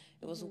 and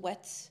it was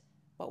wet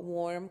but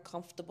warm,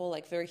 comfortable,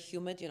 very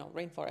humid,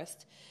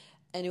 rainforest.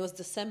 And it was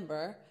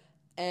December,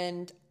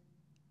 and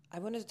I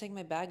wanted to take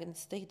my bag and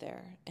stay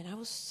there. And I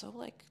was so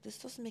like, this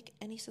doesn't make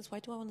any sense. Why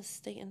do I want to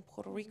stay in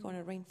Puerto Rico in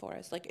a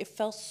rainforest? Like, it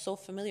felt so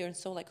familiar and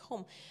so like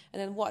home.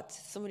 And then what?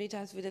 So many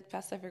times we did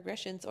past life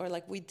regressions, or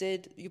like we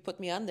did, you put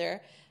me on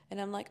there.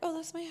 And I'm like, oh,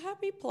 that's my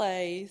happy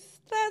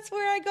place. That's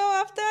where I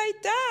go after I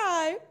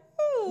die.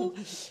 Woo.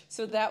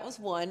 So that was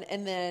one.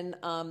 And then,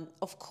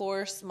 of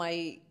course,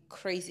 my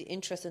crazy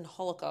interest in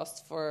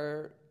Holocaust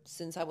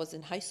since I was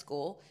in high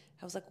school.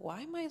 I was like, why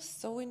am I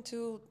so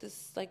into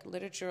this like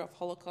literature of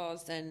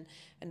Holocaust and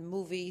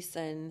movies?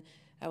 And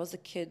I was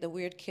the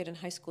weird kid in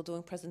high school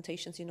doing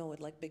presentations, with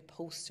like big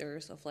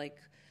posters of like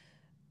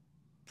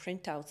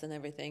printouts and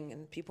everything.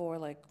 And people were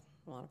like,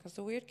 Monica's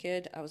a weird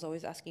kid. I was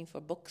always asking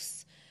for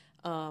books.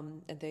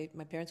 And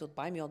my parents would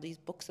buy me all these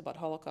books about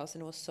Holocaust,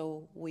 and it was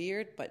so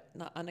weird, but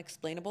not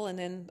unexplainable. And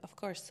then, of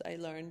course, I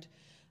learned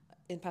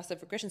in past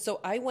life regression. So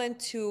I went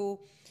to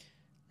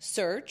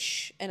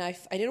search, and I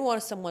didn't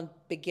want someone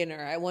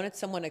beginner. I wanted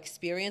someone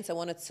experienced. I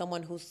wanted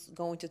someone who's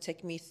going to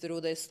take me through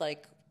this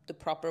like the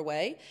proper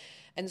way.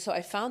 And so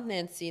I found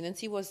Nancy.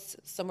 Nancy was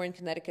somewhere in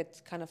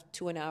Connecticut, kind of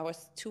 2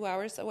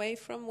 hours away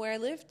from where I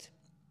lived.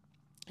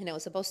 And I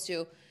was supposed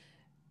to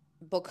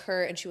book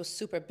her, and she was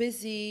super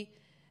busy.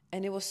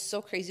 And it was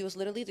so crazy. It was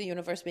literally the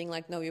universe being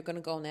like, no, you're going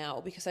to go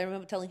now. Because I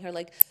remember telling her,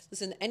 like,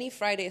 listen, any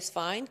Friday is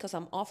fine because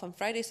I'm off on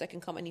Friday, so I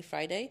can come any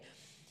Friday.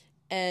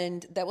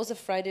 And that was a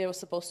Friday I was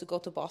supposed to go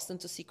to Boston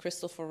to see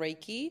Crystal for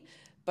Reiki.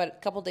 But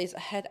a couple days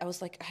ahead, I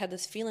was like, I had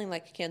this feeling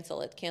like,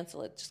 cancel it,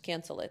 just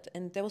cancel it.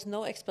 And there was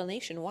no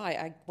explanation why.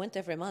 I went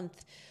every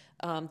month.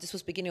 This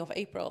was beginning of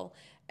April.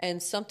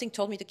 And something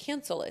told me to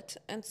cancel it.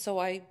 And so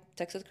I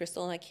texted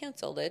Crystal and I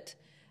canceled it.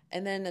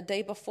 And then a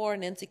day before,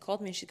 Nancy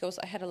called me and she goes,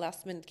 I had a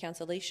last minute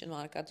cancellation,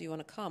 Monica. Do you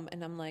want to come?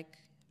 And I'm like,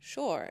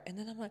 sure. And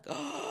then I'm like,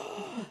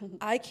 oh,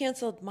 I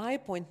canceled my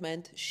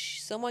appointment.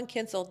 Someone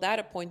canceled that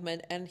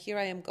appointment, and here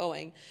I am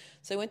going.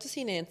 So I went to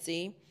see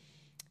Nancy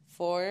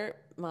for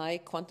my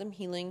quantum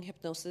healing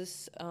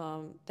hypnosis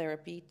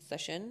therapy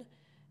session.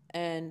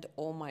 And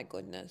oh my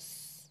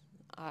goodness,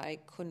 I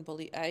couldn't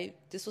believe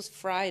this was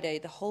Friday.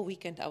 The whole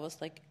weekend I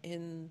was like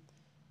I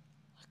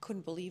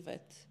couldn't believe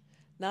it.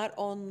 Not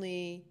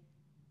only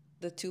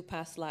the 2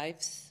 past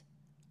lives,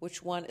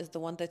 which one is the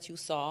one that you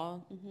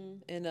saw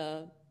in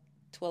a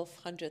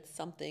 1200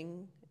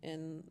 something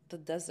in the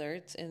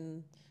desert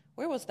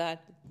where was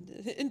that?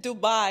 In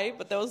Dubai,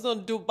 but there was no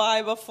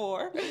Dubai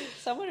before.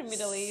 Somewhere in the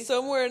Middle East.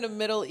 Somewhere in the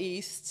Middle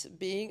East,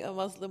 being a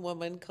Muslim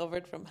woman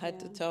covered from head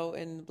to toe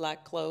in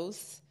black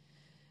clothes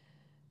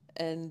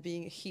and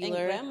being a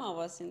healer. And grandma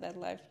was in that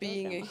life.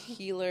 Being a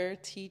healer,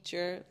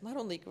 teacher. Not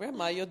only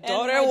grandma, your And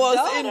daughter my was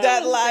daughter in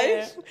that was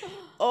life. there.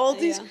 All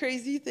these Yeah.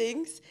 crazy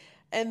things.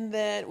 And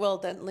then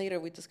later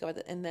we discovered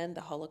that. And then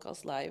the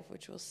Holocaust live,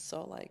 which was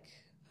so like,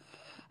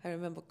 I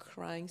remember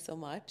crying so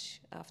much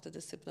after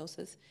this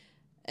hypnosis.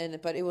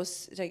 But it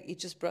was like, it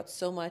just brought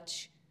so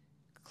much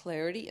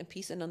clarity and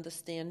peace and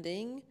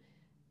understanding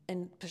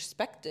and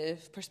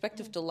perspective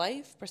to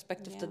life,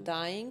 perspective to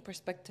dying,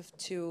 perspective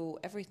to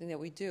everything that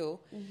we do.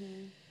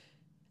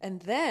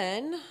 And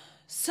then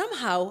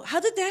somehow, how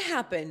did that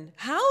happen?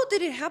 How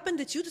did it happen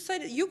that you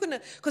decided you're going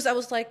to, because I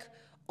was like,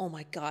 oh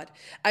my God.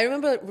 I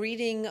remember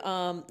reading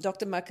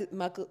Dr.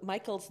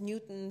 Michael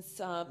Newton's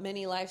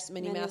Many Lives,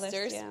 Many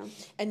Masters,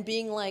 and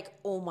being like,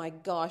 oh my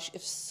gosh,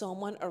 if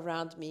someone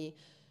around me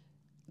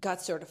got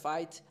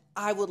certified,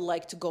 I would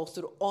like to go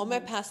through all my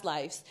past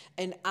lives,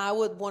 and I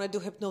would want to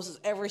do hypnosis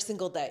every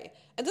single day.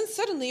 And then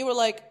suddenly you were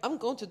like, I'm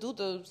going to do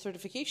the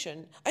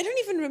certification. I don't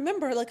even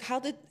remember, like,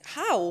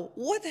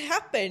 what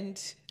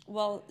happened?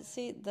 Well,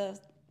 see, the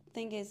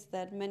thing is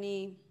that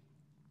many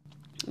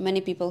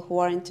people who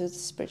are into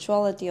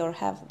spirituality or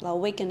have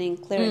awakening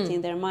clarity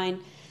in their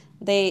mind,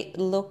 they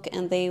look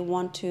and they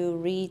want to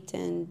read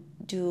and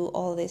do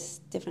all these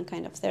different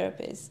kind of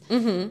therapies.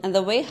 And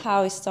the way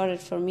how it started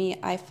for me,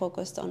 I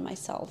focused on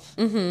myself,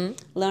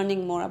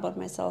 learning more about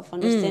myself,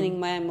 understanding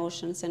my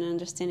emotions and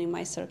understanding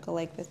my circle,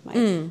 like with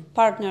my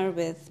partner,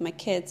 with my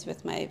kids,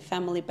 with my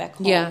family back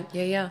home.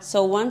 Yeah.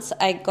 So once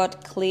I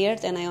got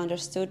cleared and I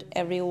understood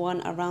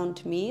everyone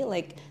around me,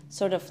 like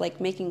sort of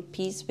like making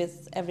peace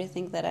with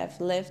everything that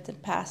I've lived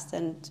and passed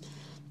and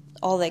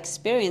all the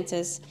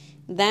experiences,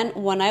 then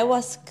when I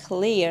was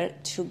clear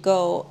to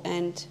go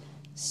and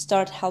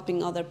start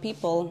helping other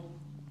people,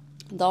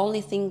 the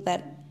only thing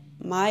that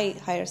my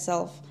higher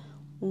self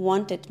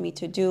wanted me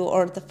to do,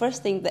 or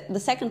the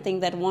second thing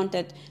that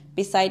wanted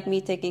beside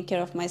me taking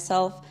care of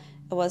myself,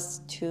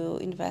 was to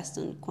invest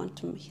in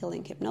quantum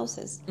healing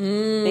hypnosis.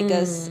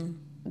 Because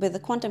with the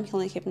quantum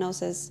healing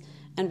hypnosis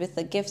and with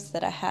the gifts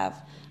that I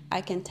have,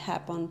 I can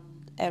tap on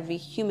every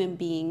human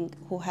being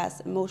who has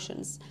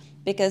emotions.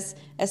 Because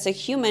as a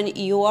human,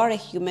 you are a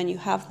human, you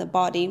have the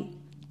body,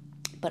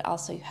 but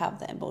also you have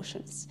the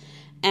emotions.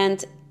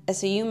 And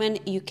as a human,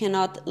 you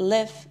cannot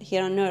live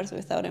here on earth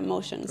without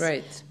emotions.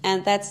 Right.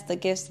 And that's the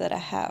gifts that I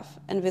have.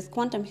 And with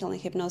quantum healing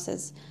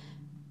hypnosis,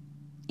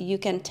 you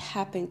can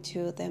tap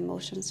into the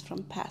emotions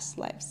from past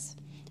lives.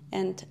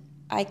 And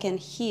I can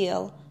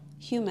heal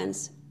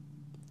humans'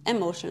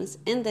 emotions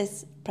in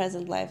this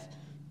present life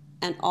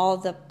and all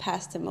the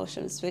past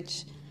emotions,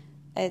 which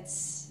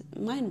it's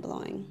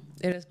mind-blowing.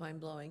 It is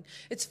mind-blowing.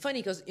 It's funny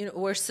because,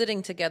 we're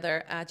sitting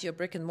together at your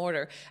brick and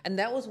mortar, and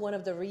that was one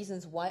of the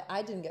reasons why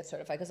I didn't get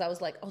certified, because I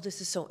was like, oh,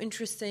 this is so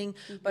interesting,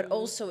 but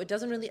also it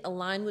doesn't really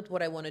align with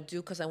what I want to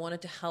do, because I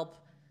wanted to help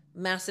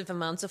massive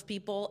amounts of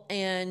people,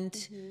 and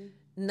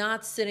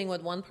not sitting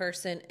with one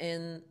person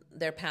in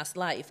their past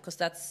life, because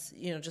that's,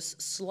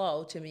 just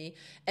slow to me.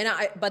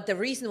 But the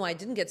reason why I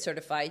didn't get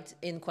certified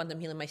in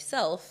quantum healing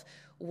myself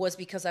was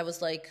because I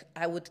was like,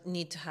 I would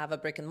need to have a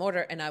brick and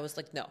mortar, and I was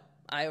like, no.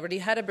 I already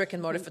had a brick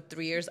and mortar for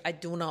 3 years. I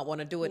do not want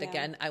to do it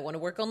again. I want to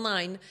work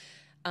online,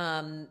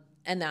 and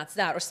that's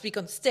that. Or speak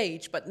on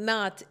stage, but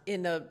not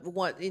in a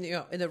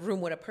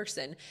room with a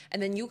person.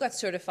 And then you got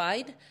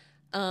certified.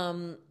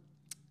 I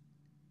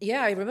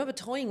remember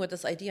toying with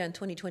this idea in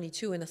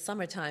 2022 in the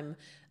summertime,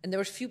 and there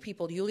were a few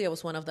people. Julia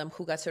was one of them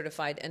who got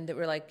certified, and they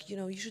were like,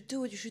 you should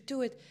do it. You should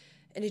do it.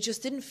 And it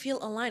just didn't feel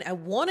aligned. I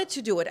wanted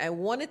to do it. I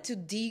wanted to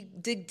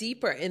dig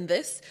deeper in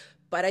this,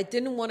 but I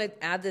didn't want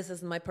to add this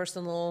as my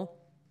personal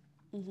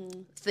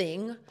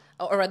thing,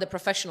 or rather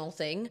professional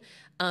thing.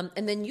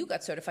 And then you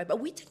got certified, but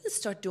we didn't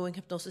start doing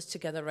hypnosis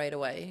together right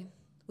away.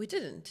 We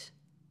didn't.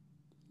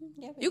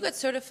 Yeah, you got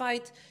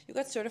certified,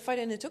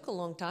 and it took a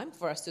long time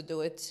for us to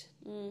do it.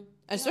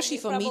 Especially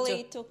for me to...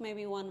 Probably took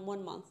maybe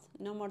one month,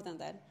 no more than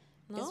that.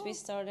 Because we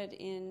started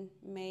in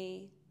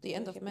May. The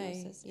end of May.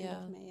 End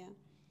of May,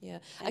 yeah.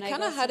 I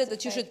kind of had it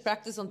that you should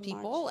practice on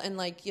people, and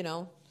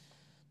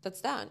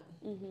that's that.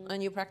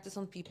 And you practice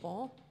on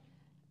people.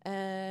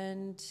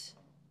 And...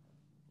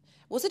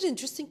 was it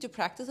interesting to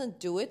practice and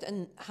do it,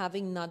 and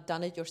having not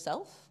done it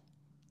yourself?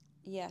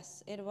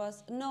 Yes, it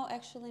was. No,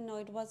 actually, no,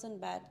 it wasn't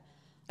bad.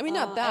 I mean,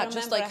 not bad,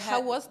 just like,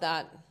 how was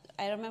that?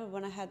 I remember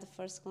when I had the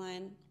first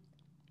client,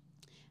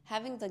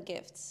 having the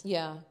gifts.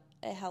 Yeah.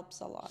 It helps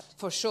a lot.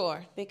 For sure.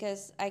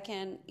 Because I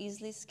can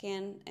easily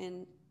scan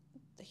in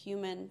the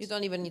human You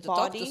don't even need to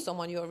body. talk to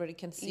someone, you already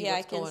can see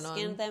what's going on. Yeah, I can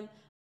scan them.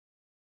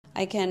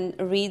 I can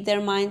read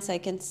their minds, I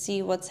can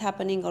see what's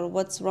happening or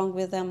what's wrong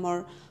with them,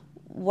 or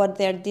what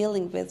they're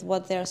dealing with,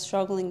 what they're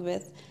struggling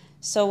with.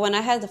 So when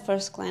I had the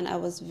first client, I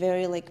was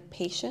very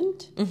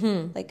patient,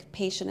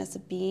 patient as a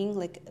being,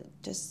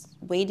 just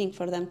waiting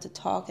for them to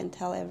talk and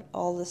tell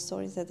all the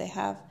stories that they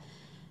have.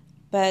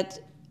 But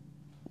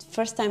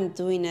first time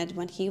doing it,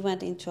 when he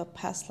went into a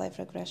past life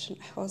regression,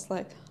 I was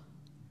like,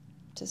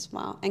 just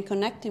wow. And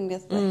connecting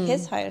with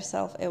his higher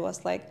self, it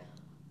was like,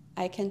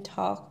 I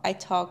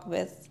talk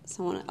with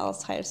someone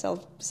else's higher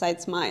self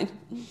besides mine.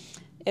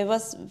 It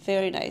was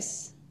very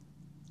nice.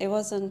 It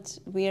wasn't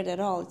weird at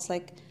all. It's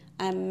like,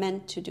 I'm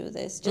meant to do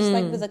this. Just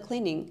like with the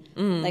cleaning.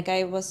 Like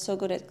I was so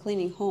good at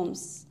cleaning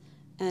homes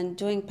and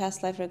doing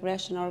past life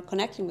regression or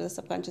connecting with the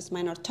subconscious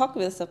mind or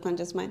talking with the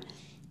subconscious mind.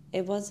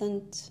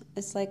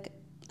 It's like,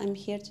 I'm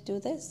here to do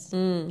this.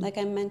 Like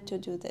I'm meant to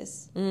do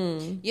this.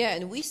 Yeah,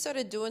 and we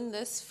started doing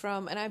this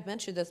and I've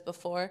mentioned this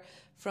before,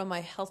 from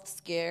my health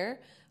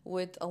scare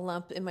with a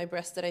lump in my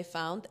breast that I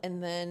found.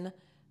 And then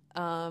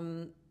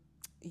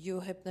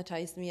you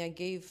hypnotized me.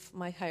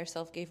 My higher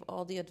self gave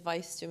all the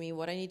advice to me,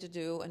 what I need to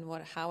do and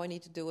how I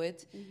need to do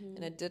it.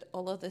 And I did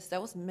all of this.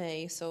 That was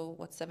May. So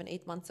 9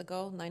 months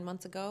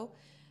ago.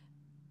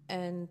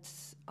 And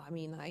I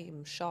mean, I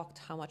am shocked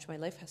how much my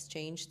life has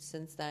changed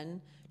since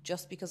then,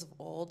 just because of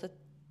all the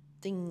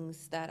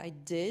things that I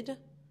did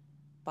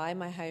by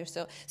my higher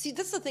self. See,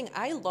 that's the thing.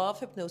 I love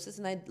hypnosis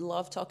and I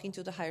love talking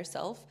to the higher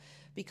self,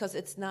 because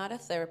it's not a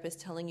therapist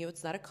telling you,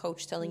 it's not a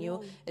coach telling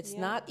you, it's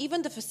not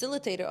even the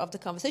facilitator of the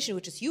conversation,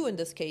 which is you in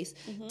this case,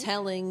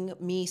 telling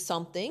me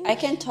something. I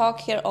can talk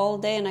here all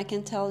day and I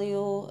can tell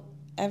you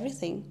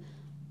everything,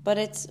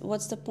 but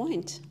what's the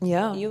point?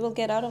 Yeah. You will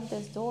get out of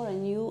this door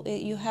and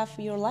you have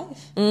your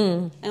life.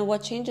 And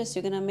what changes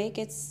you're going to make,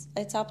 it's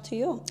up to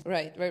you.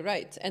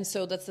 Right. And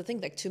so that's the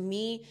thing. Like, to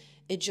me,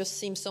 it just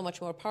seems so much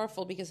more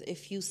powerful, because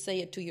if you say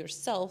it to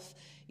yourself,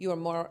 you're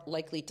more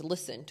likely to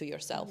listen to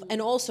yourself.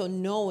 And also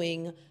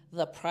knowing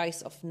the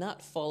price of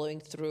not following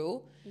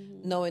through,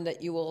 knowing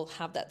that you will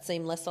have that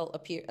same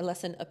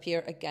lesson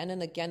appear again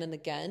and again and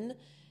again,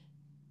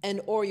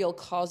 or you'll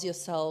cause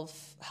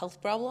yourself health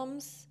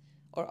problems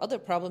or other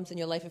problems in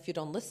your life if you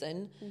don't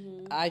listen.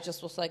 I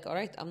just was like, all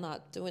right, I'm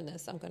not doing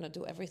this. I'm going to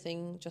do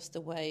everything just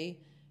the way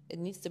it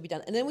needs to be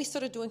done. And then we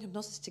started doing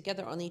hypnosis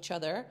together on each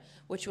other,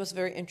 which was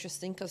very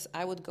interesting, because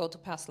I would go to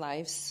past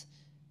lives,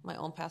 my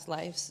own past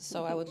lives.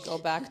 So I would go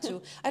back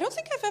to, I don't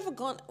think have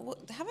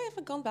I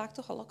ever gone back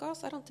to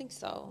Holocaust? I don't think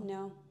so.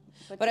 No.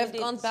 But I've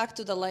gone back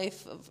to the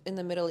life in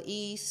the Middle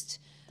East.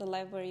 The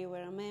life where you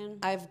were a man.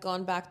 I've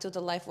gone back to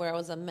the life where I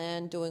was a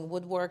man doing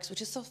woodworks,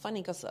 which is so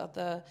funny, because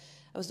I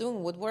was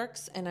doing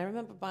woodworks, and I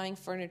remember buying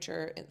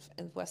furniture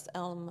in West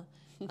Elm.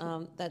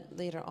 That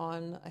later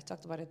on, I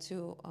talked about it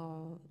too.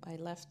 I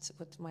left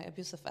with my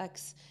abusive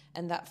ex,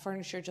 and that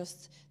furniture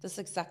this is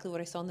exactly what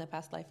I saw in the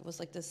past life. It was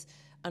like this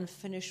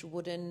unfinished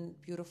wooden,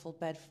 beautiful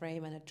bed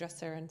frame and a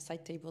dresser and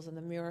side tables and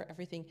a mirror,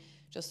 everything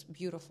just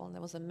beautiful. And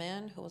there was a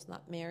man who was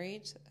not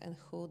married and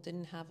who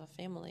didn't have a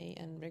family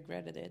and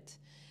regretted it.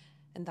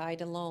 and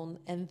died alone.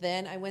 And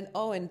then I went,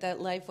 in that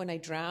life when I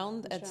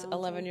drowned at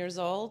 11 years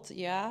old.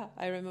 Yeah,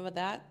 I remember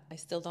that. I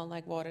still don't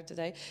like water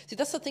today. See,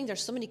 that's the thing.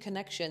 There's so many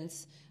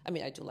connections. I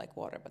mean, I do like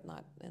water, but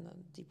not in the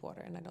deep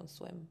water, and I don't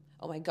swim.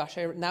 Oh my gosh,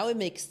 now it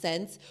makes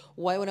sense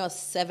why when I was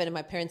 7 and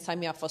my parents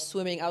signed me up for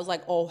swimming, I was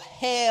like, oh,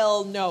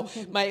 hell no.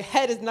 My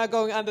head is not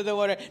going under the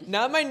water.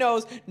 Not my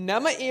nose,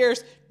 not my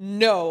ears.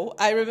 No.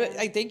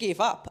 They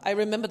gave up. I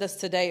remember this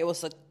today. It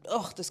was like,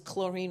 this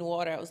chlorine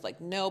water. I was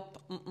like, nope,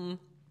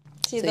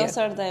 See, so, those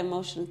are the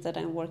emotions that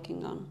I'm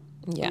working on.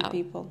 Yeah. On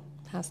people.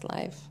 Past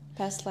life.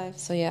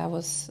 So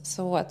yeah,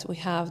 so what? We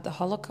have the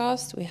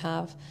Holocaust, we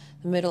have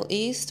the Middle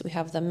East, we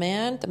have the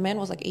man. The man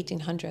was like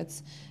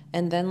 1800s.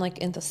 And then like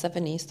in the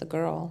 70s, the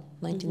girl,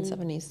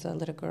 1970s, the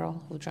little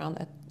girl who drowned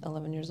at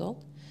 11 years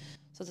old.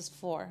 So there's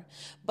 4.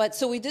 But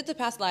so we did the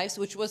past lives,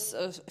 which was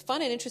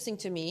fun and interesting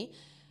to me,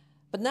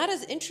 but not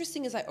as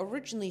interesting as I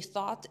originally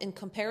thought in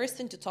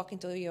comparison to talking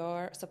to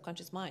your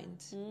subconscious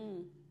mind.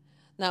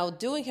 Now,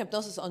 doing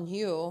hypnosis on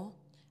you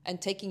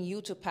and taking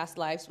you to past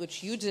lives,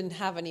 which you didn't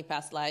have any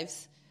past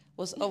lives,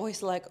 was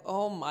always like,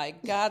 oh my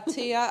God,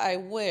 Tia, I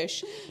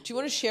wish. Do you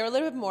want to share a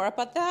little bit more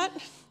about that?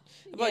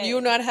 About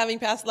you not having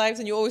past lives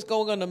and you always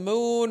going on the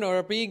moon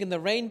or being in the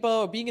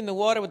rainbow or being in the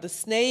water with the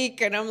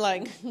snake. And I'm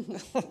like...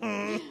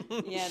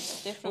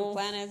 different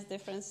planets,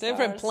 different stars.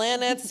 Different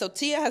planets. So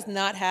Tia has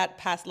not had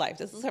past lives.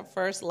 This is her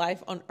first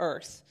life on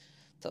Earth.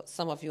 So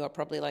some of you are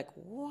probably like,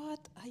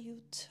 what are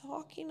you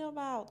talking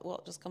about?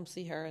 Well, just come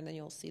see her and then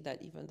you'll see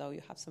that even though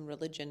you have some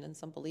religion and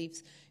some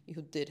beliefs,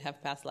 you did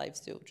have past lives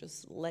too.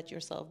 Just let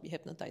yourself be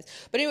hypnotized.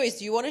 But anyways,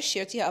 do you want to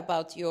share, Tia,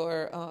 about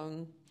your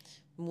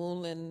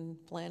moon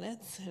and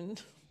planets?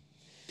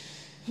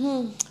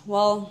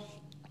 Well,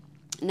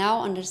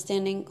 now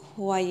understanding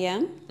who I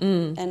am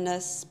and the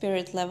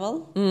spirit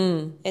level,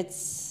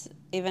 it's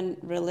even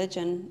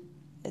religion.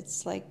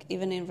 It's like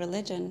even in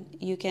religion,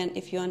 you can,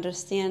 if you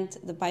understand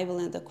the Bible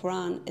and the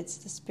Quran, it's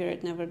the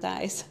spirit never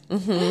dies.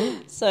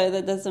 So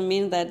that doesn't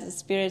mean that the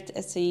spirit,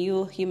 as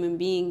a human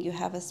being, you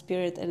have a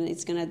spirit and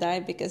it's gonna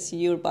die because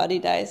your body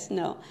dies.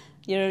 No,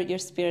 your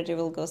spirit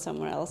will go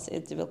somewhere else.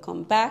 It will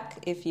come back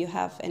if you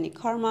have any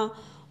karma,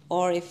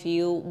 or if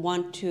you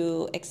want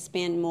to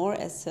expand more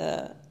as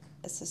a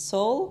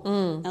soul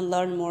and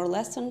learn more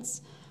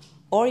lessons,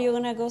 or you're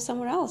gonna go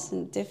somewhere else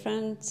in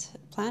different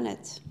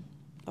planet.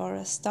 Or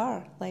a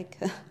star, like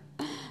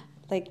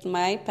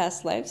my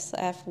past lives.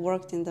 I've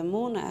worked in the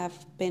moon,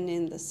 I've been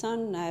in the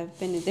sun, I've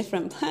been in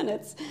different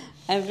planets,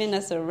 I've been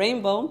as a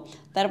rainbow.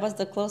 That was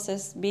the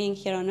closest being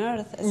here on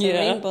Earth as a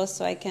rainbow,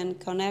 so I can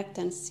connect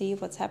and see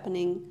what's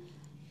happening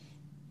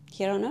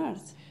here on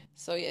Earth.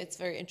 So it's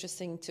very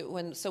interesting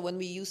when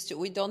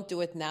we don't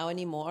do it now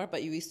anymore,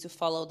 but you used to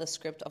follow the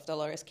script of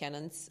Dolores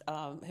Cannon's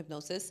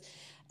hypnosis.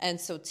 And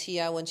so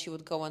Tia, when she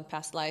would go on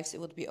past lives, it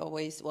would be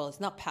always, well, it's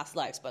not past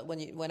lives, but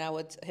when I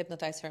would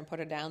hypnotize her and put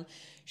her down,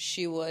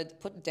 she would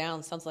put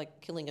down, sounds like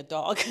killing a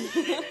dog.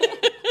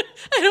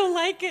 I don't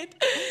like it.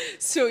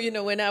 So,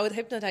 when I would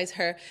hypnotize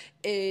her,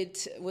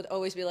 it would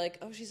always be like,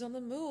 oh, she's on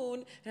the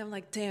moon. And I'm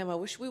like, damn, I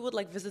wish we would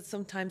visit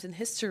sometimes in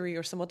history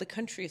or some other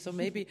country. So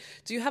maybe,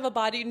 do you have a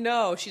body?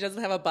 No, she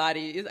doesn't have a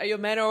body. Are you a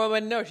man or a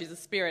woman? No, she's a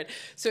spirit.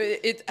 So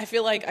I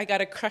feel like I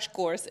got a crash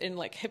course in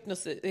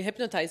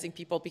hypnotizing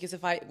people, because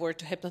if I were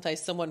to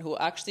hypnotize someone who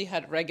actually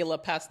had regular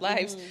past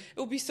lives, it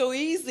would be so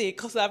easy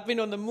because I've been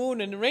on the moon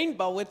and the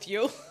rainbow with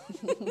you.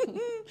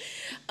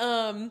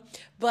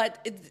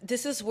 But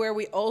this is where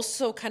we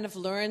also kind of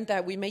learned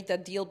that we made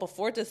that deal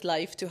before this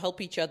life to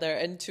help each other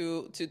and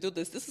to do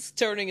this. This is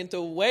turning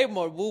into way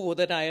more woo-woo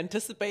than I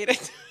anticipated.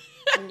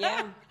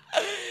 Yeah.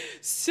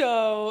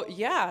 So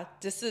yeah,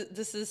 this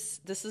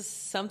is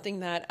something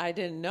that I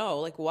didn't know.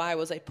 Like, why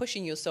was I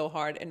pushing you so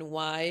hard, and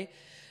why?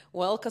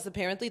 Well, because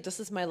apparently this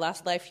is my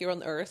last life here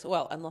on Earth.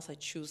 Well, unless I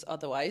choose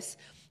otherwise.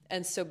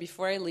 And so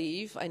before I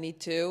leave, I want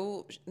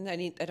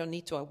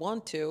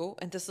to,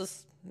 and this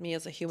is me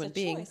as a human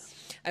being. Choice.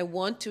 I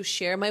want to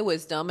share my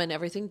wisdom and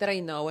everything that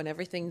I know and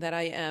everything that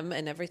I am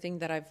and everything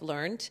that I've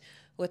learned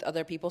with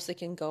other people so they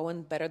can go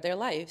and better their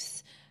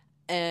lives.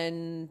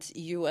 And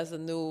you, as a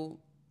new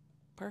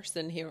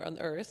person here on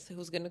Earth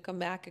who's going to come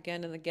back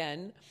again and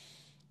again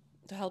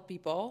to help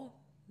people,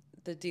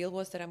 the deal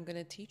was that I'm going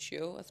to teach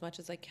you as much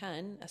as I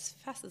can, as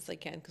fast as I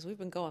can, because we've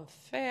been going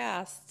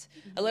fast.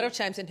 A lot of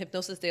times in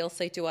hypnosis, they'll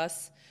say to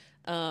us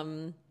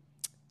that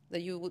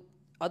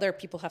other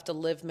people have to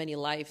live many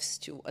lives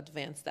to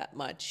advance that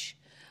much.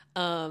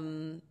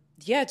 Do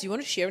you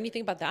want to share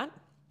anything about that?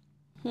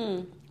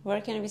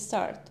 Where can we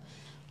start?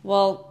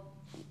 Well,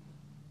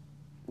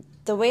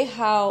 the way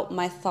how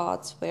my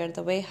thoughts were,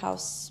 the way how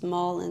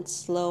small and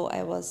slow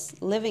I was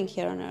living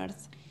here on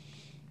Earth,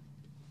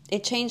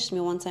 it changed me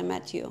once I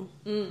met you.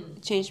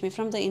 It changed me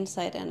from the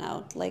inside and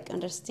out, like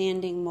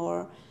understanding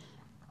more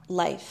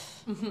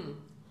life.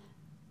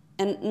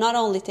 And not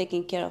only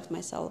taking care of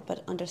myself,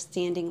 but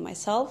understanding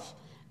myself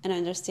and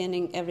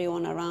understanding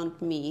everyone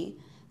around me.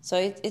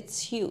 So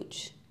it's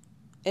huge.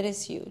 It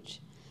is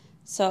huge.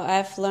 So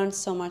I've learned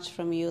so much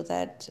from you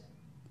that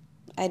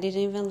I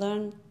didn't even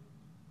learn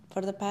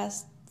for the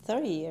past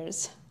 30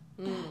 years.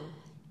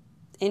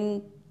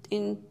 In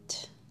the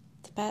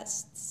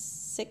past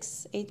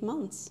 6-8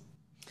 months.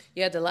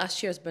 Yeah, the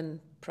last year has been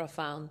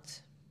profound.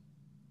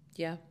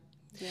 Yeah.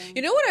 Yeah.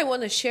 You know what I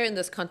want to share in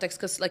this context,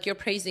 because like you're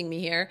praising me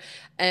here,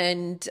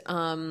 and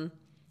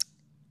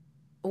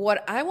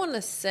what I want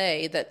to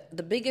say that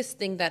the biggest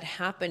thing that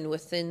happened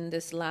within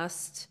this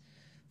last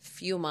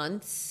few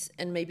months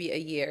and maybe a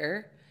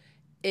year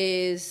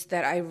is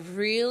that I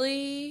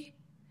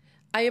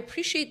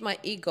appreciate my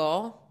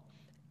ego,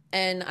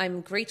 and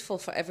I'm grateful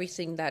for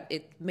everything that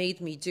it made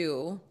me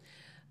do,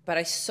 but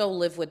I so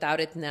live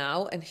without it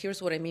now. And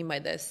here's what I mean by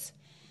this.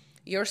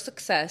 Your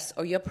success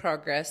or your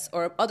progress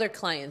or other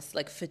clients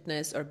like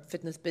fitness or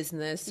fitness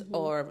business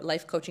or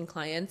life coaching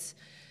clients,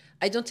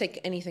 I don't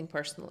take anything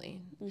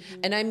personally.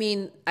 And I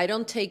mean, I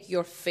don't take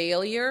your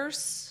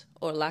failures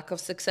or lack of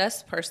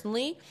success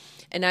personally,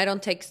 and I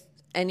don't take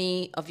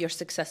any of your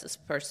successes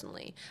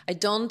personally. I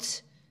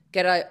don't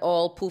get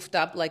all poofed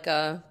up like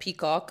a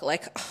peacock,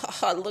 like,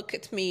 oh, look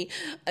at me,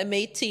 I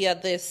made Tia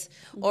this,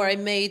 or I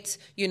made,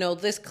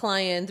 this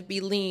client be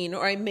lean,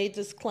 or I made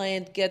this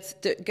client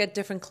get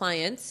different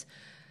clients.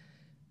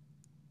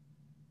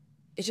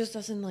 It just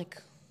doesn't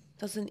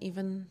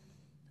even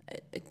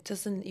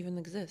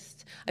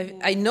exist.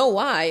 I know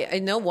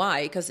why,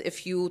 because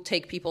if you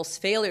take people's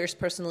failures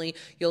personally,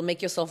 you'll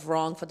make yourself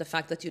wrong for the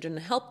fact that you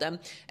didn't help them.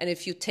 And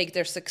if you take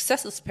their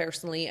successes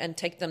personally and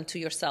take them to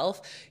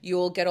yourself,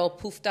 you'll get all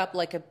poofed up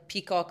like a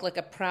peacock, like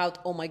a proud,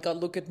 oh my God,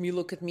 look at me,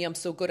 I'm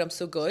so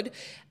good.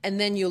 And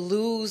then you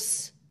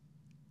lose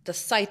the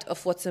sight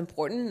of what's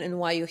important and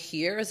why you're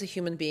here as a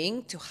human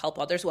being to help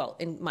others. Well,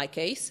 in my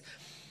case.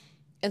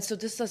 And so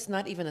this is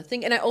not even a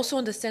thing. And I also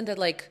understand that,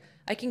 like,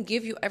 I can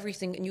give you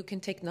everything and you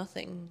can take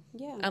nothing.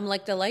 Yeah. I'm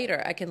like the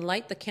lighter. I can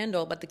light the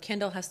candle, but the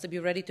candle has to be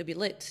ready to be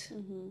lit.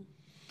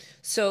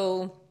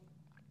 So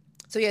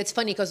yeah, it's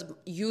funny because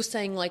you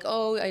saying like,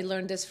 oh, I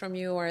learned this from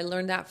you or I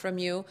learned that from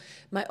you.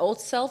 My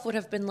old self would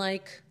have been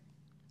like,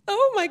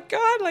 oh my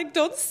God, like,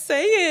 don't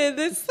say it.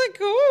 It's like,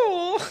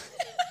 oh.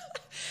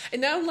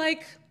 And now I'm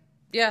like,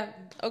 yeah,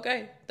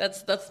 okay.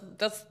 That's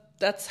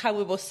how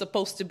it was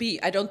supposed to be.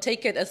 I don't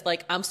take it as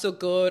like, I'm so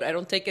good. I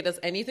don't take it as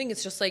anything.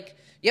 It's just like,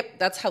 yep,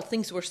 that's how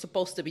things were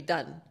supposed to be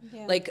done.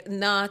 Yeah. Like,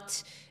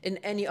 not in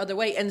any other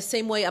way. And the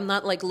same way, I'm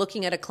not like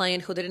looking at a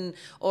client who didn't,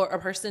 or a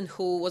person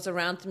who was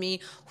around me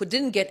who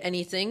didn't get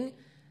anything.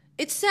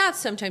 It's sad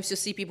sometimes to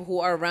see people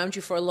who are around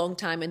you for a long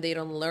time and they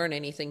don't learn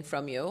anything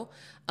from you.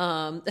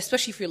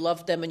 Especially if you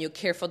love them and you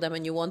care for them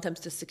and you want them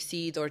to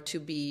succeed or to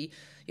be,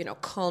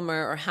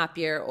 calmer or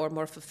happier or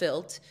more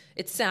fulfilled.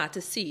 It's sad to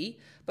see.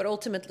 But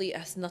ultimately, it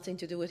has nothing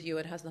to do with you.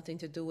 It has nothing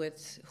to do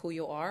with who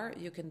you are.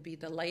 You can be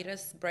the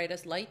lightest,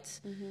 brightest light,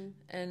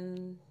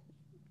 and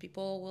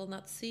people will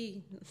not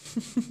see.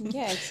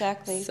 Yeah,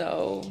 exactly.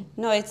 So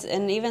no,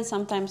 and even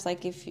sometimes,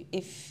 like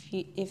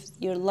if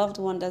your loved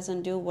one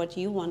doesn't do what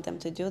you want them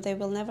to do, they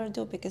will never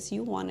do because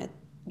you wanted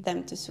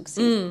them to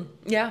succeed.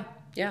 Yeah.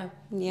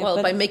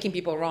 Well, by making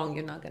people wrong,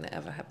 you're not going to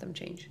ever have them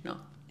change. No.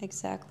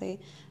 Exactly.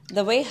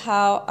 The way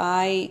how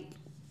I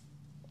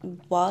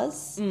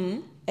was,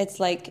 it's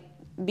like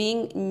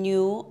being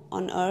new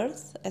on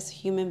earth as a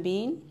human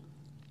being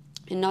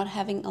and not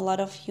having a lot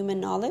of human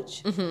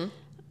knowledge.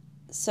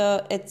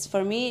 So it's,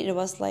 for me, it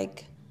was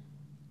like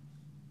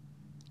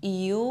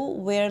you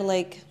were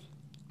like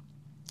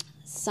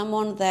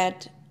someone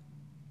that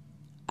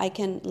I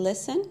can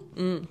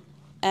listen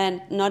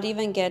and not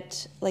even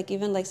get like,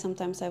 even like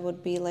sometimes I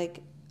would be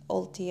like,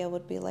 old Tia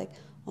would be like,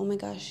 oh my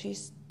gosh,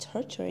 she's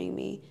torturing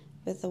me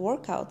with the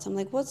workouts. I'm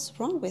like, what's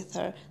wrong with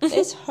her?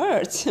 This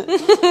hurts.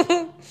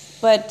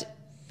 But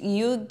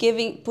you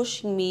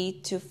pushing me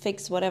to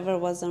fix whatever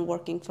wasn't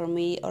working for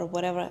me or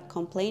whatever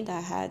complaint I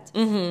had,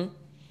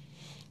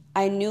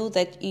 I knew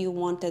that you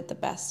wanted the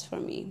best for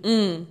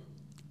me.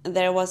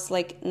 There was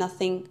like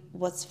nothing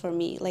what's for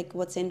me, like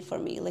what's in for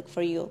me, like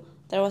for you.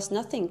 There was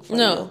nothing for you.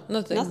 No,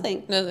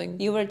 nothing.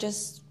 You were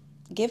just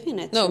giving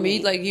it to me. No,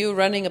 me, like you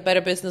running a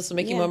better business and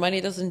making more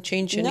money doesn't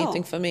change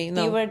anything for me.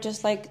 No. You were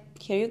just like,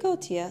 here you go,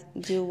 Tia.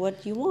 Do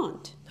what you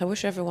want. I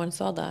wish everyone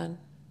saw that.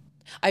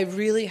 I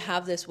really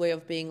have this way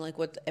of being like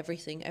with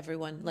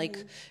everyone.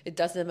 Like, it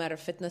doesn't matter,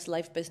 fitness,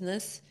 life,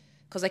 business,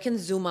 because I can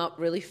zoom out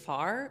really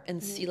far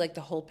and see like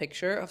the whole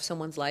picture of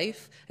someone's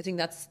life. I think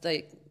that's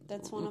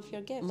one of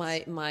your gifts.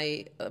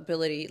 My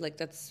ability, like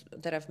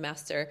that I've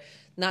mastered.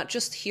 Not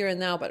just here and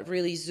now, but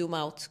really zoom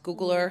out.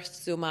 Google Earth,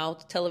 zoom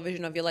out,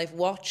 television of your life.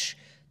 Watch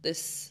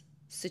this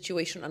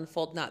situation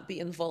unfold, not be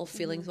involved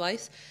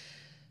feelings-wise.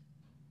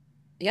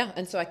 Yeah,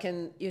 and so I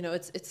can,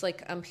 it's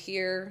like I'm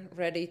here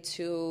ready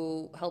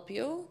to help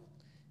you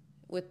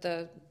with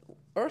the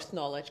earth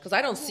knowledge, because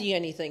I don't see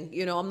anything.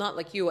 I'm not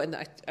like you, and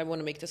I want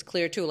to make this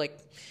clear too. Like,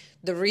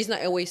 the reason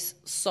I always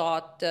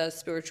sought the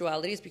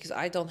spirituality is because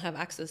I don't have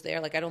access there.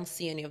 Like, I don't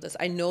see any of this.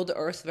 I know the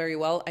earth very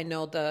well. I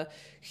know the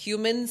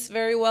humans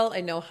very well.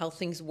 I know how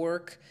things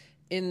work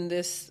in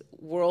this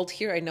world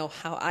here. I know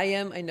how I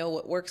am. I know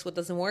what works, what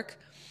doesn't work.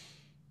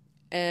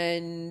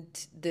 And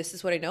this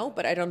is what I know,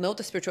 but I don't know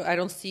the spiritual. I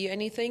don't see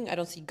anything. I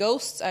don't see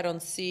ghosts. I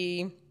don't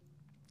see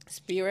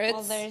spirits.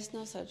 Well, there is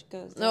no such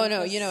ghost. No,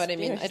 There is you know what I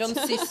mean. I don't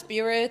spirit. see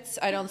spirits.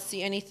 I don't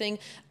see anything.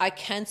 I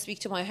can speak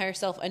to my higher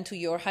self and to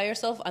your higher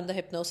self under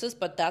hypnosis,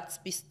 but that's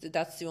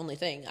the only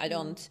thing. I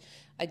don't.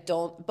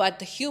 But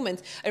the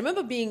humans. I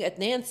remember being at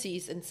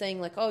Nancy's and saying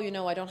like, oh,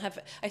 I don't have.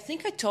 I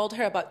think I told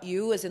her about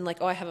you, as in like,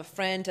 oh, I have a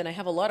friend, and I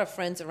have a lot of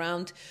friends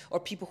around, or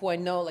people who I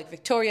know, like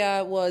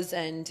Victoria was,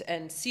 and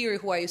Siri,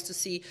 who I used to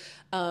see,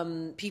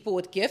 people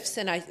with gifts.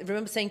 And I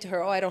remember saying to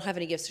her, oh, I don't have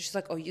any gifts. So she's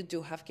like, oh, you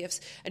do have gifts.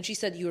 And she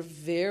said, you're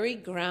very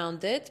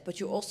grounded, but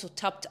you're also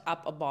topped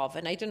up above.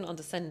 And I didn't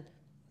understand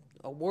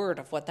a word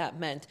of what that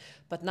meant,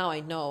 but now I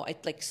know. I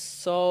like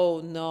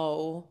so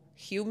know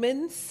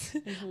humans.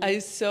 I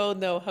so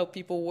know how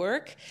people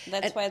work.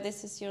 That's why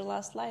this is your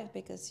last life,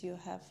 because you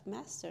have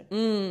mastered.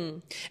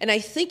 And I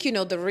think,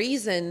 the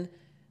reason,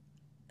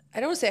 I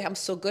don't want to say I'm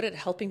so good at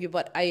helping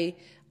people, but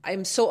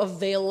I'm so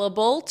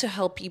available to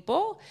help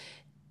people,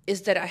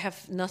 is that I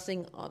have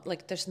nothing,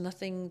 like there's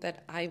nothing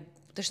that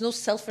there's no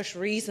selfish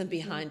reason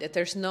behind it.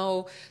 There's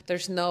no,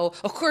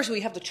 of course we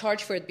have to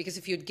charge for it, because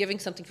if you're giving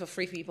something for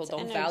free, people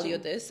don't energy. Value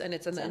this, and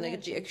it's an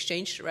energy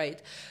exchange,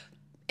 right?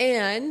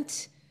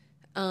 And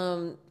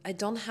I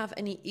don't have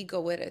any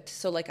ego with it.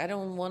 So like, I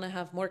don't want to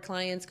have more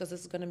clients because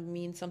this is going to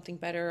mean something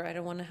better. I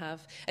don't want to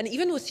have, and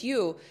even with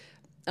you,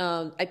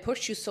 I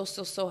pushed you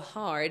so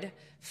hard,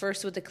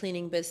 first with the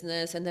cleaning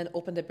business and then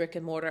opened the brick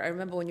and mortar. I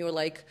remember when you were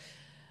like,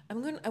 I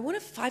want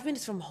it 5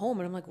 minutes from home.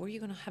 And I'm like, where are you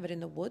going to have it, in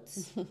the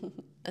woods?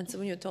 And so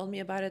when you told me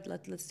about it,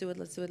 let's do it.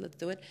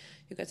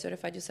 You got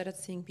certified, you started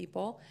seeing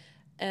people.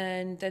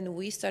 And then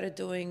we started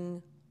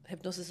doing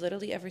hypnosis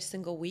literally every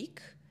single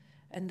week.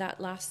 And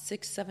that last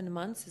 6-7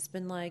 months has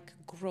been like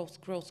growth.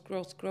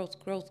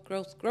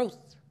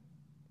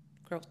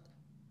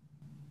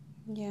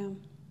 Yeah.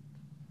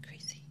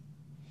 Crazy.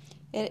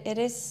 It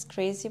is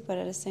crazy, but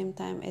at the same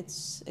time,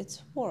 it's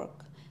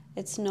work.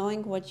 It's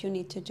knowing what you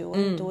need to do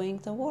and doing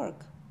the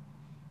work.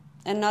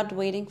 And not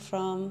waiting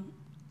from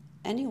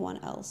anyone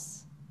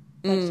else,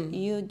 but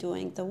you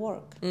doing the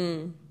work.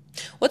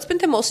 What's been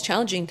the most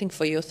challenging thing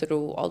for you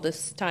through all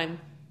this time?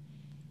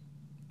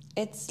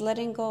 It's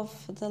letting go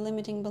of the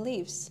limiting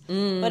beliefs.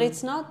 But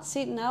it's not,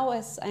 see, now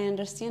as I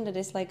understand it,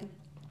 it's like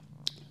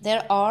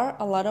there are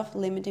a lot of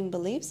limiting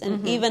beliefs,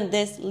 and even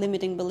this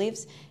limiting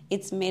beliefs,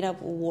 it's made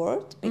up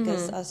word,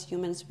 because as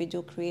humans we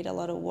do create a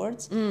lot of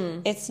words.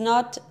 It's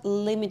not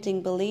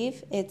limiting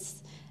belief,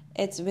 it's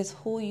with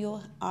who you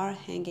are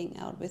hanging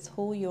out, with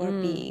who you're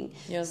being.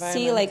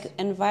 See, like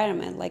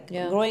environment, like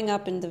growing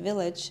up in the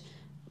village,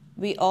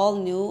 we all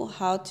knew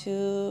how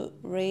to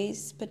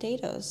raise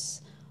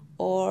potatoes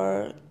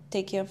or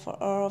take care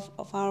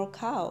of our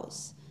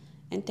cows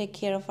and take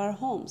care of our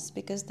homes,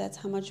 because that's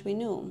how much we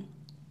knew.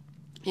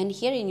 And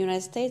here in the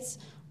United States,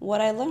 what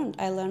I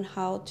learned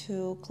how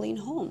to clean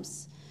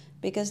homes,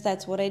 because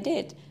that's what I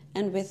did.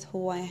 And with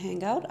who I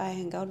hang out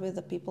with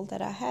the people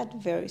that I had,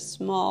 very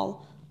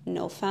small,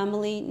 no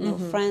family, no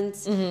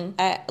friends.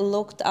 I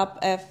looked up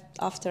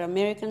after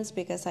Americans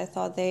because I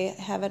thought they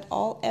have it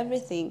all,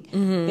 everything,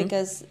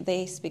 because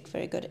they speak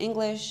very good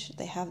English,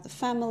 they have the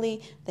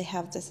family, they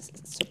have the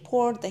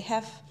support, they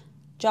have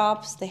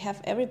jobs, they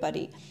have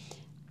everybody.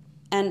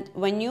 And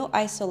when you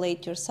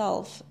isolate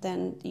yourself,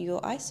 then you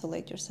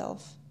isolate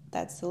yourself.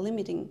 That's the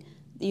limiting.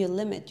 You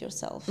limit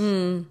yourself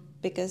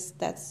because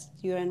that's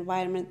your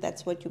environment,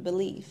 that's what you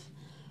believe.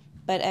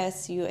 But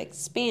as you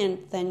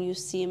expand, then you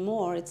see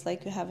more. It's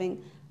like you're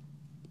having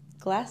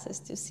glasses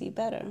to see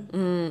better.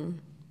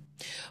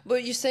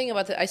 But you're saying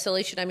about the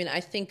isolation, I mean,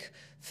 I think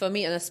for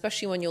me, and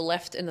especially when you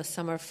left in the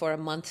summer for a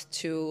month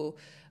to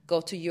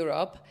go to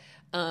Europe,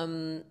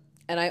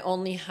 and I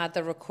only had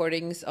the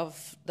recordings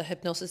of the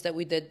hypnosis that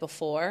we did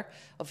before,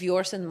 of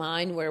yours and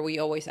mine, where we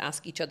always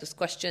ask each other's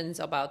questions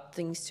about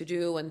things to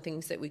do and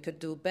things that we could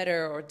do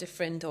better or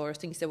different, or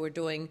things that we're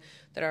doing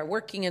that are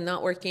working and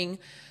not working.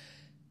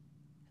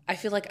 I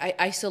feel like I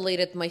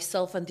isolated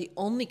myself, and the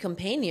only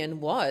companion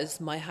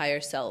was my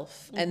higher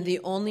self. And the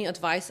only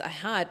advice I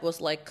had was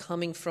like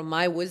coming from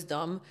my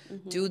wisdom,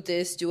 do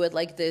this, do it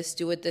like this,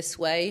 do it this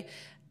way.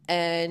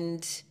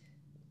 And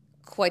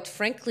quite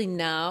frankly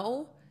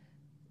now,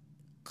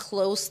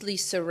 closely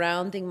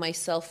surrounding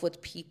myself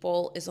with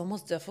people is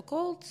almost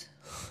difficult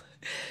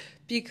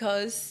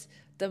because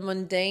the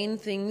mundane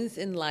things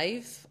in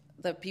life,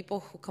 the people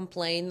who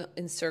complain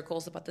in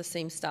circles about the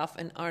same stuff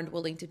and aren't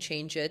willing to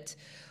change it,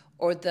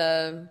 or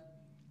the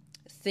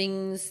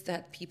things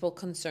that people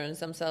concern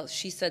themselves.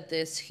 She said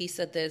this, he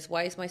said this.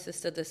 Why is my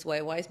sister this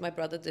way? Why is my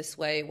brother this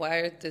way? Why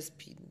are this?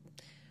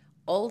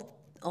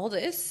 All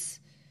this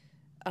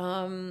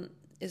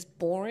is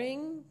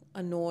boring,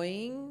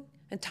 annoying,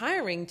 and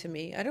tiring to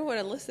me. I don't want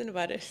to listen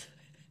about it.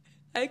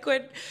 I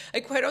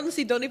quite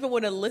honestly don't even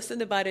want to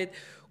listen about it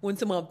when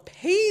someone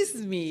pays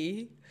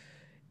me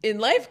in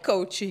life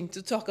coaching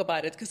to talk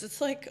about it, because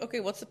it's like, okay,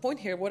 what's the point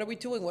here? What are we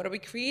doing? What are we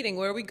creating?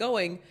 Where are we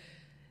going?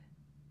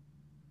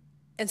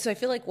 And so I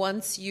feel like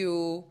once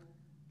you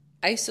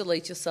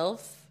isolate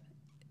yourself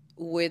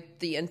with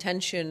the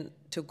intention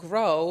to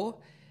grow,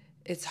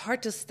 it's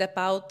hard to step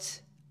out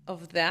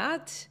of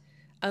that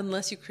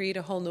unless you create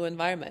a whole new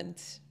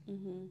environment,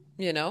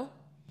 you know?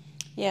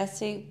 Yeah,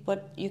 see,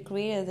 what you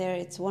created there,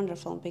 it's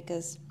wonderful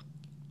because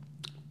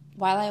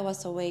while I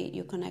was away,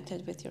 you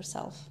connected with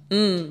yourself.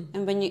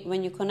 And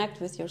when you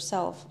connect with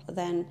yourself,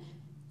 then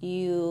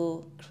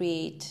you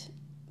create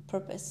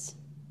purpose.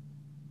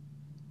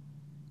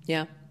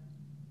 Yeah.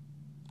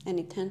 And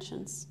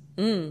intentions.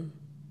 And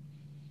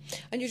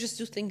you just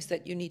do things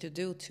that you need to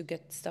do to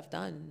get stuff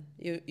done.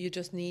 You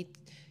just need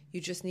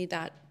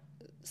that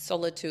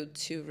solitude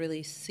to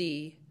really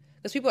see,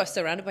 because people are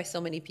surrounded by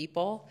so many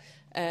people,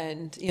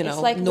 and It's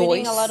like noise.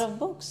 reading a lot of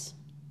books.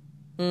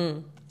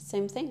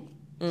 Same thing.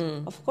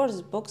 Of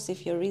course, books,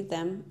 if you read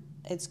them,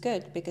 it's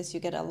good because you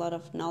get a lot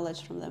of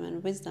knowledge from them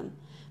and wisdom.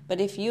 But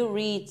if you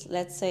read,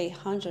 let's say,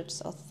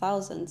 hundreds or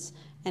thousands,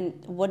 and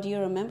what do you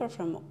remember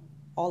from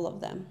all of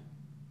them?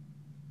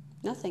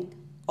 Nothing.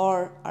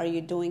 Or are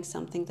you doing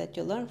something that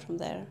you learn from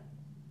there?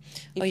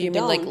 If you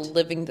mean like don't,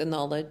 living the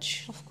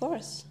knowledge? Of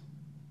course.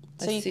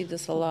 I see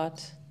this a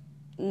lot.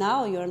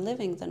 Now you're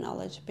living the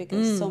knowledge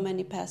because so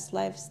many past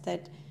lives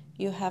that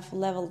you have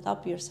leveled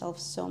up yourself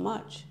so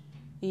much.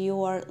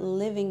 You are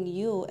living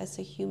you as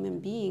a human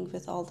being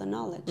with all the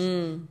knowledge.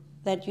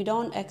 That you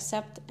don't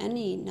accept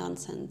any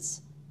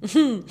nonsense,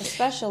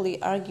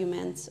 especially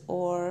arguments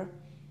or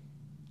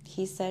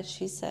he said,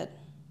 she said.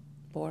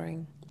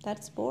 Boring.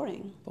 That's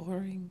boring.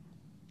 Boring.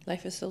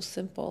 Life is so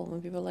simple.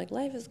 When people are like,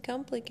 life is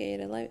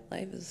complicated,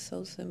 life is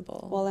so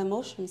simple. Well,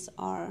 emotions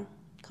are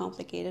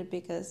complicated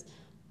because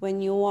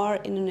when you are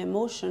in an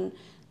emotion,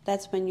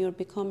 that's when you're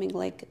becoming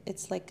like,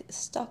 it's like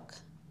stuck.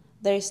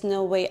 There is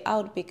no way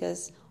out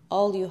because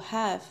all you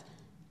have,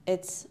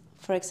 it's,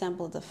 for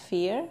example, the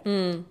fear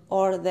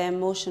or the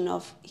emotion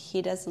of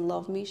he doesn't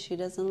love me, she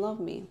doesn't love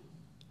me.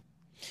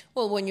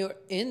 Well, when you're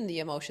in the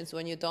emotions,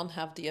 when you don't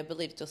have the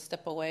ability to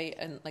step away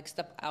and like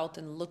step out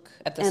and look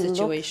at the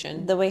situation,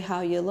 look the way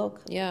how you look,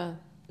 yeah,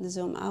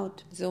 zoom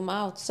out.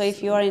 So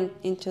if you are in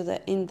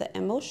the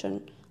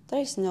emotion,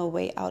 there is no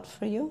way out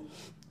for you.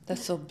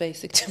 That's so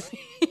basic to me.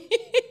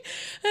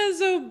 That's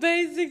so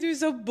basic to me,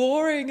 so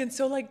boring and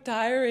so like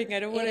tiring.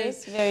 I don't want to. It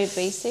is very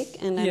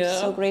basic, and I'm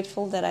so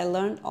grateful that I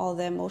learned all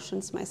the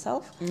emotions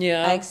myself.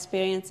 Yeah, I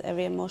experience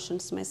every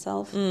emotions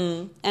myself,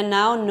 and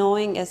now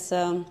knowing as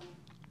a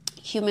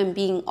human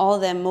being all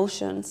the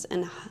emotions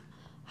and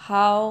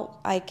how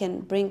I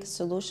can bring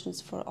solutions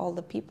for all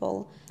the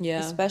people,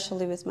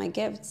 especially with my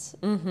gifts.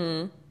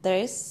 There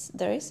is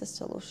a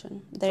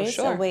solution. There is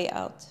a way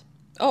out.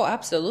 Oh,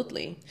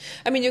 absolutely.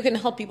 I mean, you can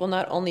help people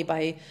not only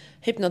by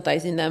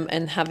hypnotizing them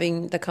and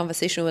having the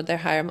conversation with their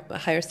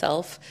higher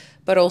self,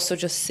 but also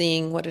just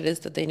seeing what it is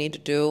that they need to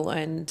do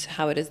and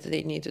how it is that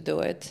they need to do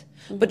it.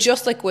 But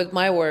just like with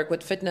my work,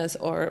 with fitness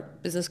or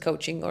business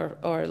coaching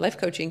or life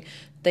coaching,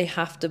 they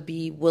have to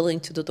be willing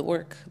to do the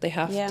work. They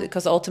have to,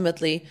 because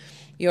ultimately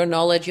your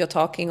knowledge, your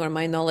talking, or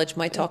my knowledge,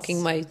 my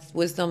talking, my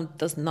wisdom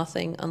does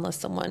nothing unless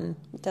someone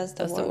does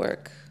the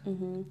work.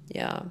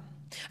 Yeah.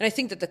 And I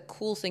think that the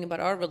cool thing about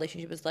our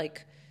relationship is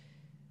like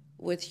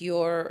with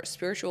your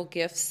spiritual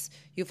gifts,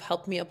 you've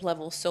helped me up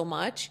level so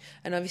much.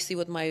 And obviously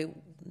with my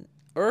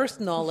earth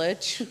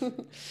knowledge,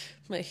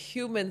 my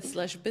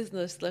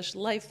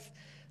human/business/life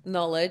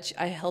knowledge,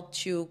 I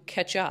helped you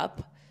catch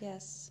up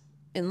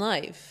in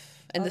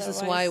life. And this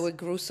is why we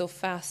grew so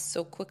fast,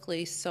 so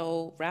quickly,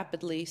 so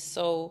rapidly,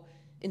 so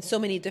in so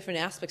many different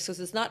aspects.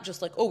 Because it's not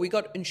just like, oh, we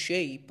got in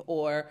shape,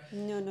 or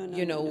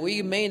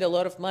we made a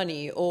lot of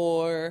money,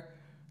 or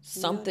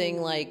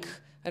something like,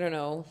 I don't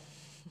know,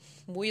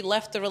 we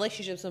left the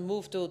relationships and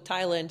moved to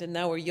Thailand and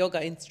now we're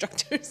yoga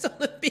instructors on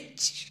the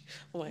beach.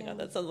 Oh my God,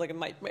 that sounds like a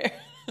nightmare.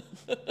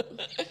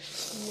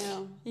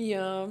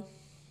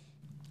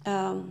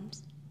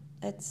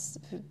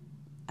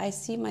 I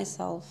see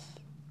myself,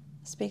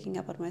 speaking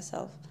about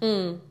myself,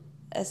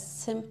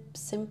 as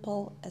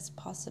simple as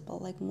possible,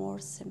 like more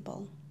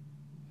simple.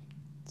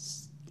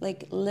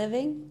 Like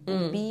living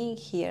and being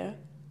here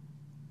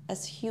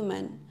as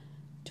human,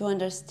 to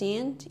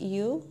understand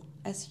you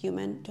as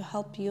human, to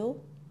help you,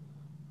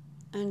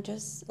 and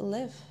just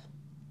live.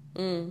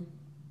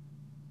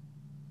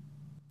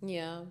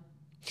 Yeah.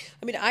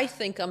 I mean, I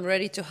think I'm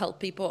ready to help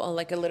people on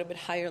like a little bit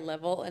higher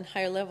level. And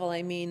higher level,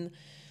 I mean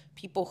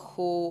people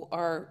who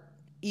are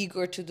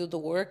eager to do the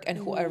work and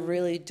who are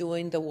really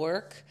doing the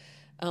work.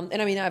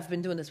 And I mean, I've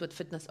been doing this with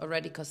fitness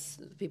already because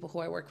people who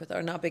I work with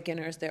are not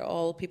beginners. They're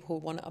all people who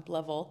want to up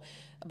level.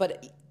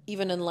 But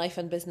even in life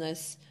and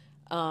business,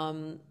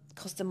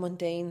 because the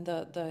mundane,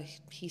 the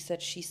he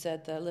said, she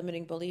said, the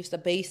limiting beliefs, the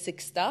basic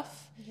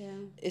stuff,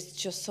 it's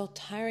just so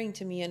tiring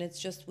to me. And it's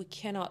just, we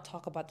cannot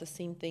talk about the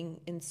same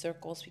thing in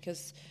circles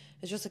because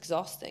it's just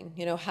exhausting.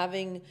 You know,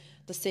 having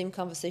the same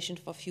conversation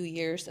for a few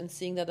years and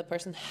seeing that the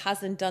person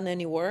hasn't done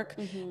any work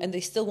and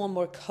they still want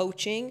more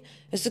coaching,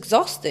 it's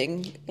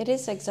exhausting. It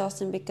is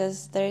exhausting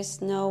because there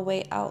is no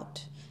way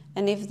out.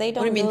 And if they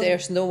don't, what do you mean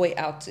there's no way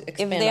out? To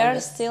expand if they are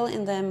still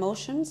in the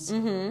emotions,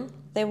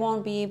 they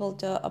won't be able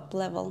to up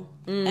level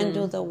and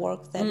do the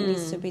work that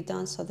needs to be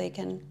done so they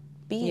can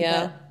be in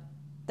that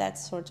that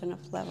sort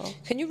of level.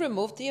 Can you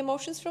remove the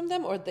emotions from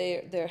them, or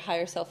their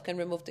higher self can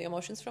remove the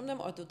emotions from them,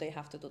 or do they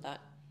have to do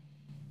that?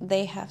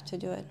 They have to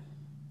do it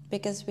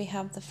because we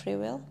have the free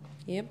will.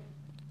 Yep.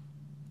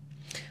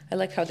 I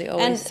like how they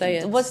always say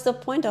it. What's the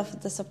point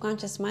of the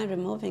subconscious mind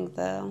removing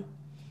the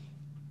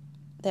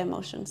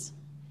emotions?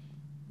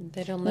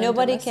 They don't learn.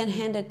 Nobody can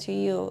hand it to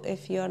you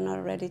if you're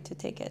not ready to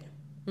take it.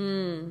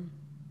 And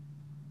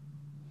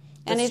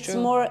it's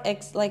true.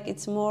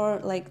 more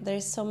like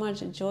there's so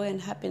much joy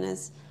and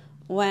happiness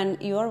when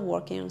you're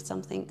working on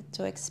something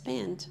to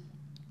expand.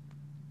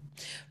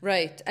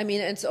 Right. I mean,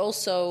 it's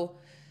also,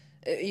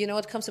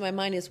 what comes to my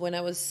mind is when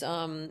I was,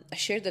 I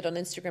shared that on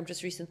Instagram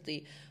just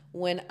recently,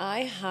 when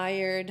I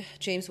hired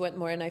James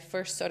Wetmore and I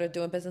first started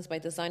doing business by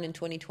design in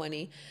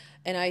 2020,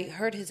 and I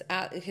heard his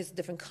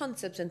different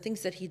concepts and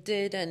things that he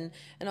did, and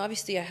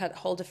obviously I had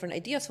whole different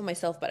ideas for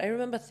myself, but I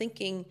remember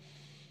thinking,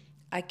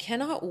 I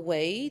cannot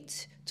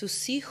wait to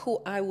see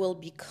who I will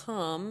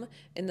become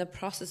in the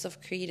process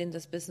of creating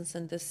this business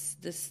and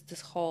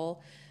this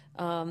whole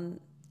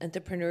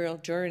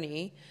entrepreneurial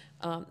journey,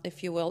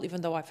 if you will, even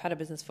though I've had a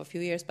business for a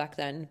few years back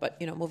then, but,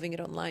 moving it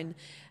online.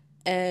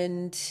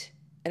 And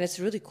it's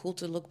really cool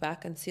to look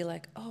back and see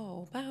like,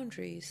 oh,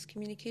 boundaries,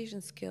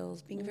 communication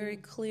skills, being very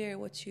clear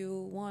what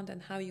you want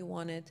and how you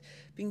want it,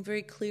 being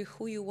very clear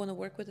who you want to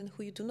work with and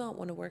who you do not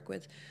want to work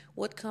with,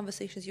 what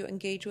conversations you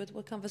engage with,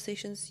 what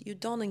conversations you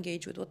don't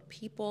engage with, what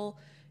people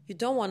you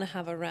don't want to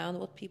have around,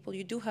 what people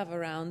you do have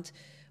around,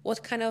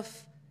 what kind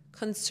of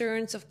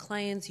concerns of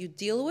clients you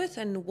deal with,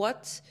 and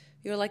what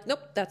you're like,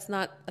 nope, that's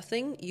not a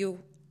thing.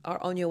 You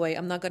are on your way.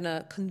 I'm not going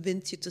to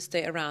convince you to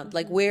stay around.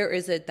 Like, where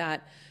is it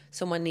that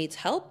someone needs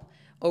help?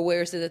 Or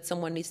where is it that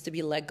someone needs to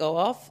be let go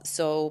of?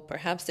 So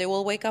perhaps they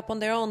will wake up on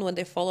their own when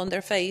they fall on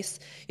their face.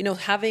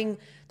 Having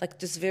like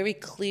this very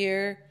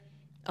clear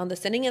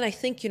understanding. And I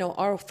think,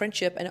 our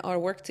friendship and our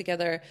work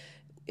together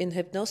in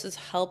hypnosis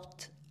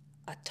helped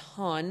a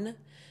ton,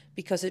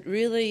 because it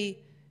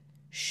really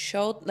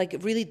showed, like,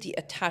 it really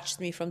detached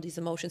me from these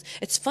emotions.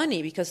 It's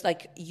funny because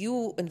like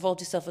you involved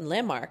yourself in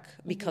Landmark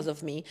because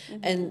of me.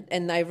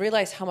 And I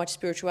realized how much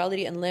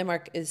spirituality and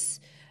Landmark is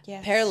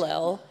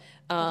parallel.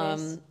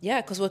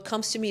 Because what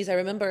comes to me is I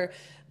remember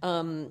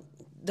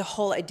the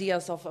whole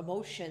ideas of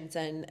emotions,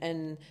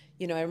 and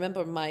I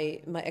remember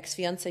my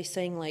ex-fiance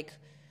saying like,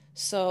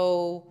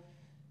 so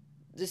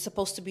there's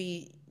supposed to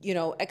be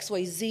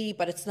XYZ,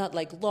 but it's not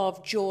like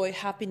love, joy,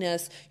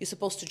 happiness. You're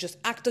supposed to just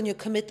act on your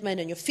commitment,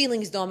 and your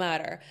feelings don't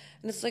matter.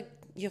 And it's like,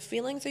 your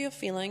feelings are your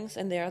feelings,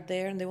 and they are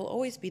there, and they will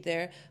always be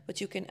there,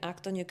 but you can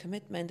act on your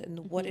commitment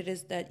and what it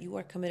is that you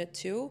are committed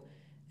to,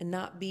 and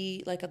not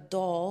be like a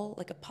doll,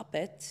 like a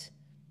puppet,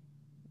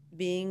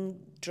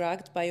 being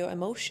dragged by your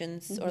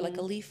emotions, or like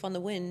a leaf on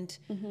the wind.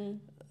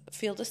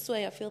 Feel this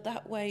way, I feel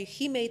that way.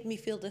 He made me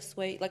feel this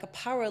way, like a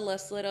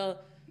powerless little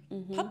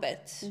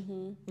puppet.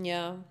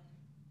 Yeah.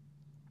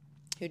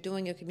 You're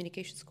doing your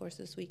communications course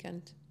this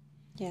weekend.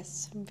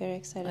 Yes, I'm very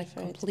excited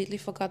for it. I completely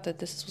forgot that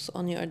this was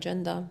on your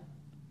agenda.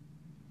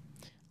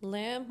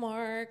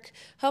 Landmark.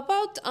 How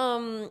about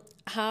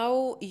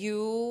how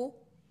you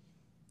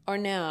are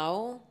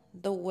now,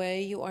 the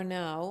way you are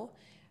now,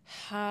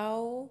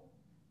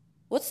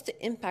 what's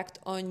the impact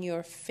on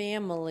your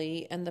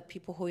family and the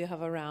people who you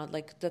have around,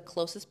 like the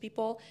closest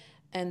people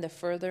and the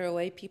further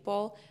away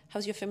people?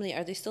 How's your family?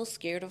 Are they still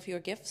scared of your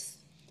gifts?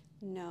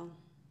 No.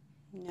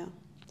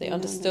 They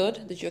understood?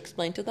 No. Did you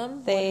explain to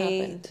them what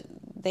happened?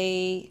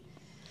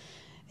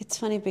 It's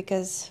funny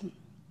because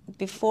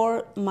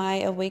before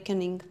my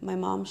awakening, my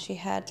mom, she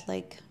had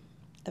like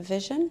a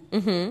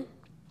vision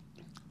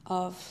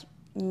of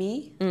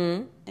me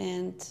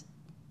and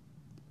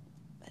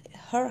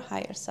her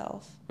higher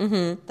self,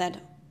 that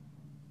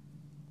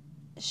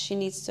she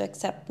needs to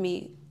accept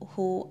me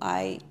who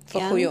I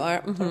am, who you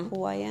are, for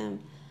who I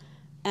am.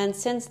 And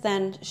since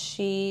then,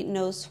 she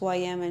knows who I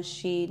am, and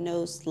she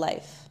knows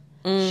life.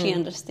 She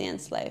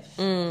understands life,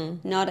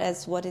 not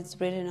as what is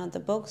written on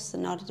the books,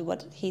 not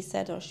what he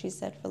said or she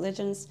said,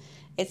 religions.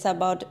 It's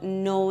about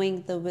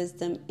knowing the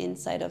wisdom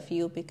inside of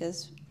you,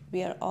 because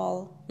we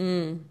all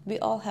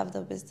have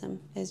the wisdom.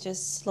 It's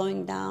just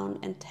slowing down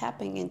and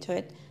tapping into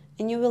it,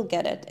 and you will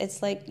get it.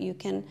 It's like you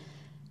can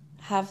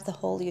have the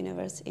whole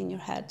universe in your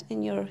head,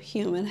 in your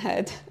human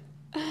head.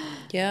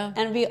 Yeah.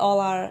 And we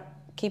all are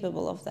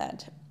capable of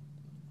that.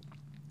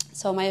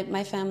 So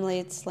my family,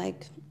 it's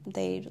like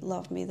they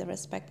love me, they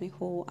respect me,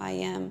 who I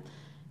am.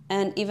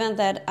 And even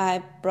that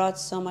I brought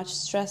so much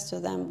stress to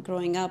them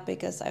growing up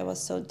because I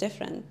was so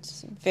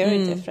different,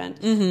 very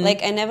different.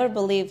 Like I never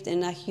believed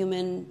in a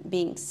human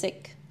being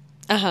sick.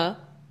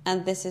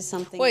 And this is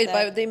something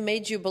but they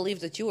made you believe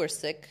that you were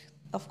sick.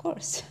 Of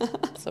course.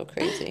 So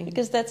crazy.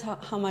 Because that's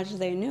how much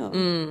they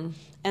knew.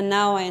 And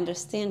now I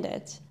understand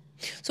it.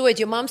 So wait,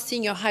 your mom's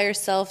seeing your higher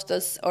self,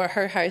 or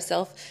her higher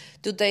self,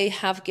 do they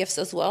have gifts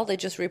as well? They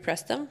just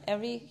repress them?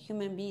 Every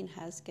human being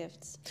has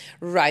gifts.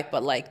 Right,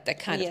 but like the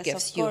kind of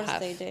gifts you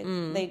have. Yes, of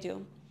course they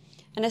do.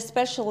 And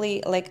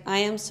especially, like, I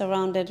am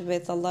surrounded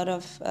with a lot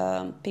of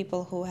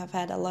people who have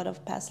had a lot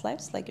of past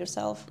lives, like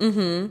yourself.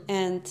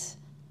 And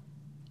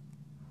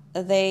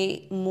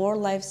more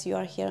lives you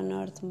are here on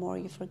earth, more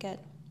you forget.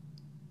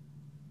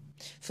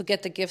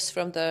 Forget the gifts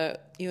from the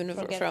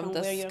universe, from the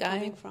where you're sky.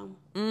 coming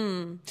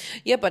from.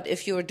 Yeah, but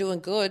if you're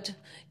doing good,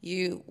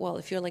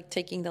 if you're like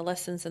taking the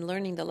lessons and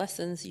learning the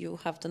lessons, you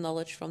have the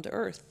knowledge from the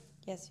earth.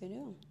 Yes, you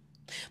do.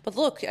 But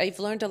look, I've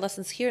learned the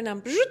lessons here, and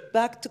I'm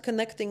back to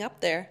connecting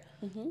up there.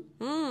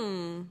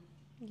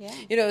 Yeah.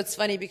 You know, it's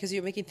funny because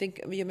you're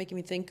making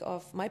me think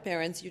of my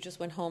parents. You just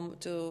went home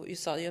you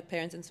saw your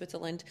parents in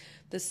Switzerland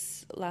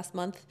this last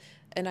month,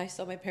 and I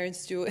saw my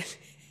parents do it.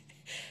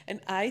 And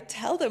I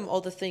tell them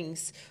all the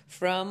things,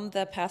 from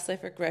the past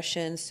life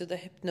regressions to the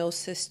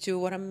hypnosis to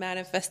what I'm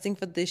manifesting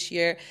for this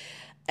year.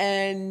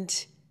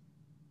 And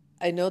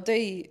I know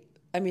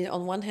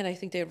on one hand, I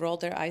think they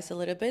rolled their eyes a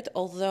little bit,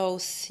 although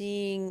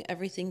seeing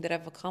everything that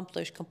I've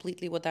accomplished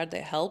completely without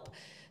their help,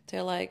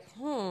 they're like,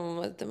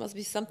 there must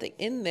be something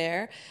in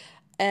there.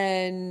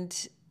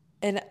 And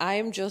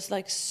I'm just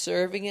like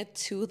serving it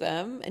to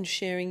them and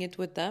sharing it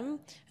with them.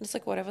 And it's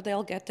like, whatever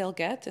they'll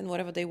get. And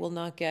whatever they will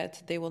not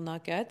get, they will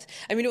not get.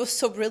 I mean, it was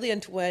so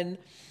brilliant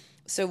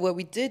so what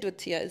we did with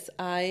Tia is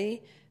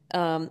I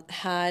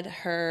had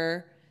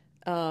her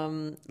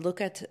look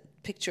at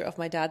picture of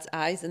my dad's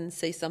eyes and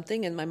say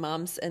something, and my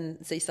mom's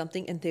and say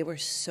something. And they were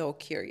so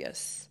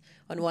curious.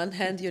 On one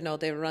hand,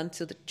 they run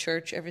to the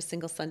church every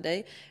single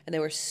Sunday, and they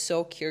were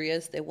so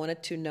curious. They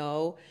wanted to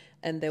know,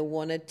 and they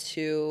wanted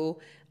to,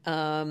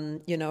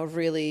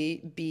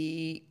 really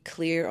be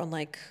clear on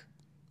like,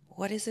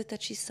 what is it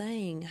that she's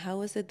saying?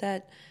 How is it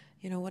that,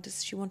 what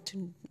does she want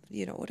to,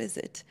 what is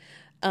it?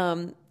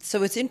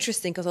 So it's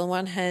interesting because on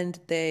one hand,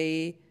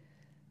 they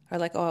are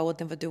like, oh, I would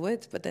never do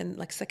it. But then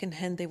like second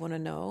hand, they want to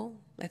know.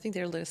 I think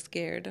they're a little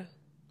scared.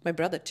 My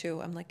brother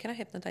too. I'm like, can I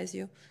hypnotize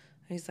you?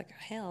 And he's like,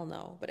 hell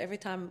no. But every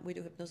time we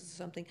do hypnosis or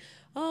something,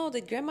 oh,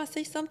 did grandma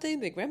say something?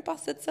 Did grandpa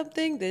said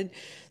something? Did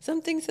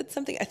something said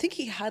something? I think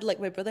he had, like,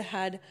 my brother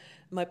had,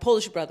 my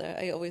Polish brother.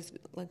 I always,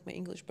 like my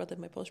English brother,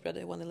 my Polish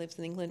brother, one that lives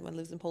in England, one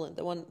lives in Poland.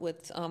 The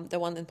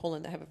one in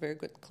Poland, I have a very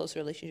good, close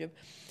relationship.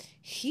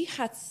 He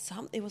had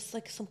it was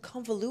like some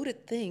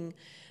convoluted thing.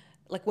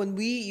 Like when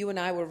you and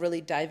I were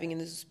really diving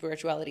into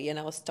spirituality and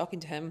I was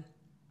talking to him,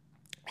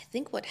 I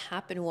think what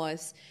happened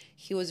was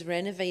he was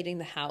renovating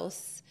the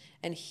house,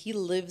 and he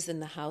lives in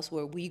the house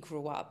where we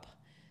grew up.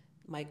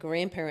 My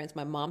grandparents,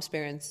 my mom's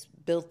parents,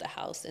 built the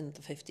house in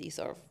the 50s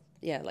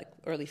like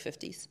early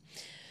 50s.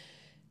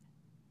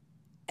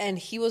 And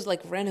he was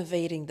like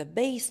renovating the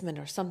basement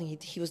or something.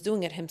 He was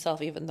doing it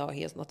himself, even though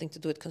he has nothing to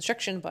do with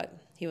construction, but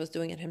he was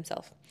doing it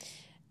himself.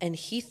 And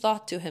he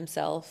thought to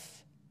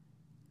himself,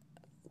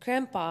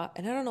 Grandpa,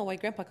 and I don't know why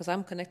Grandpa, because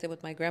I'm connected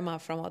with my grandma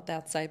from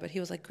that side, but he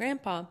was like,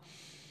 Grandpa,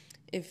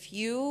 if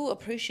you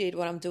appreciate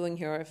what I'm doing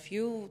here, if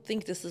you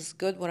think this is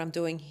good what I'm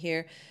doing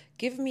here,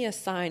 give me a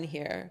sign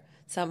here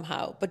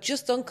somehow. But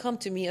just don't come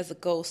to me as a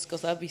ghost,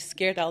 because I'll be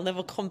scared I'll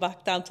never come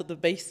back down to the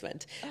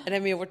basement. And I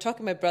mean, we're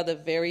talking my brother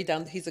very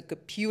down. He's a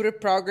computer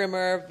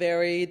programmer,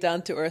 very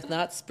down to earth,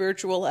 not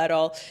spiritual at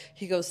all.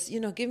 He goes,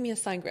 give me a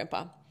sign,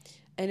 Grandpa.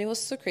 And it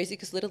was so crazy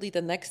because literally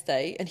the next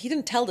day, and he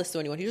didn't tell this to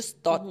anyone, he just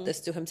thought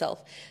this to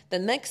himself. The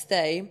next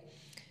day,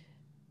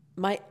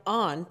 my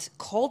aunt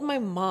called my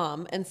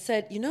mom and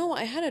said,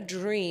 I had a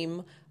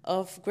dream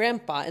of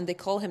Grandpa, and they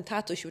call him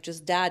Tatush, which is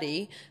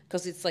daddy,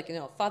 because it's like,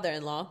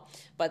 father-in-law,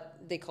 but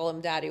they call him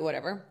daddy,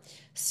 whatever.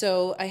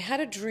 So I had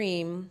a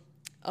dream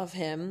of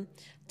him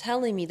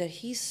telling me that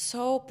he's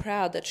so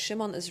proud that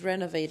Shimon is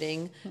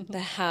renovating the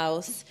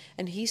house,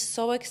 and he's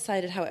so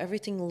excited how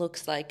everything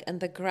looks like, and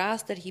the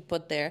grass that he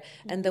put there,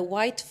 and the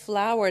white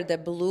flower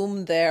that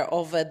bloomed there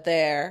over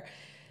there.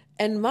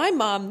 And my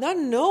mom, not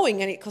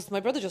knowing any, because my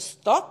brother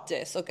just thought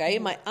this, okay?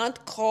 My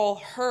aunt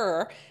called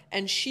her,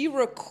 and she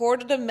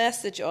recorded a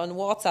message on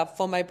WhatsApp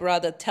for my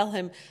brother. Tell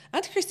him,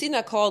 Aunt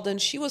Christina called,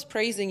 and she was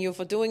praising you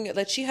for doing it,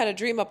 that she had a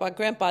dream about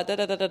Grandpa,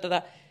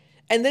 da-da-da-da-da-da.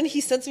 And then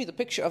he sends me the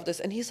picture of this,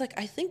 and he's like,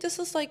 I think this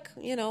is like,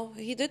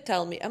 he did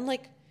tell me. I'm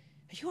like,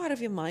 are you out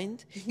of your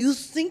mind? You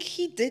think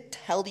he did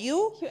tell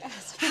you?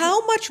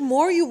 How much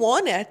more you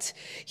want it?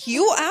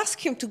 You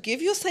ask him to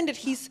give you a sign that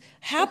he's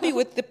happy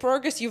with the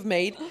progress you've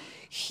made.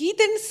 He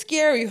didn't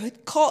scare you.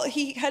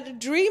 He had a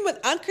dream with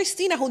Aunt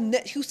Christina,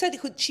 who said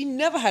she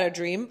never had a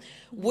dream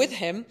with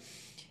him.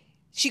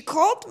 She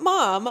called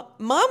Mom.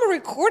 Mom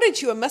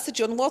recorded you a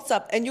message on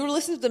WhatsApp, and you were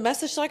listening to the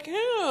message like,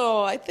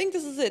 oh, I think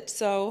this is it.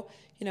 So,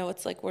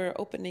 it's like we're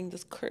opening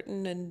this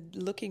curtain and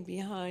looking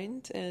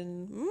behind,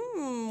 and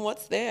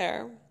what's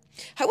there?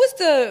 How was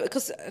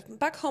because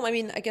back home, I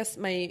mean, I guess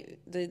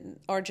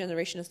our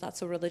generation is not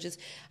so religious.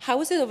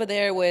 How is it over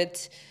there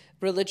with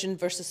religion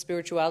versus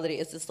spirituality?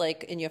 Is this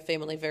like in your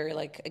family very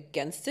like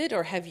against it,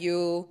 or have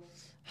you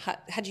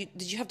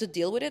did you have to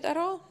deal with it at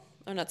all,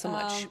 or not so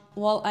much?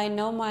 Well, I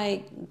know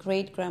my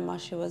great grandma,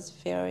 she was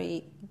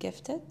very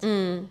gifted.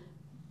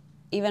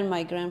 Even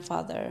my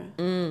grandfather,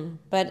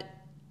 but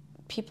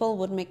people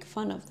would make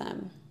fun of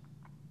them.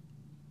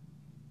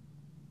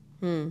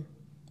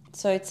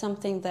 So it's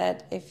something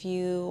that if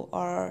you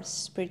are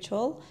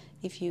spiritual,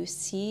 if you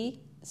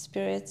see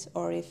spirits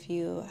or if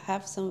you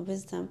have some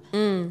wisdom,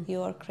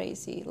 you are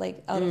crazy,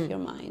 like out of your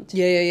mind.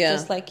 Yeah.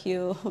 Just like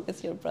you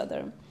with your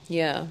brother.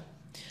 Yeah.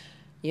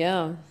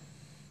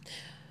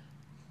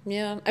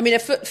 I mean,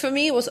 for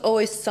me, it was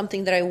always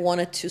something that I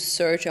wanted to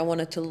search. I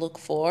wanted to look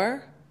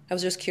for. I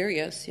was just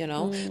curious,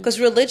 because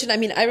religion, I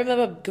mean, I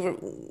remember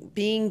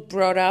being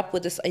brought up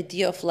with this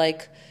idea of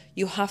like,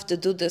 you have to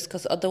do this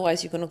because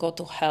otherwise you're going to go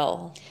to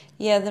hell.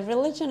 Yeah, the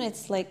religion,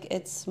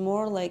 it's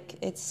more like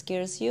it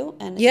scares you,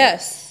 and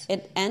yes,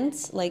 it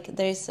ends, like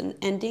there's an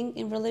ending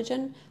in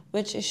religion,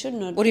 which it should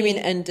not be. What do you mean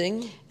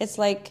ending? It's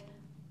like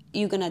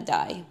you're going to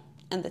die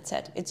and that's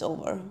it. It's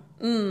over.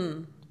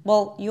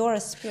 Well, you're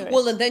a spirit.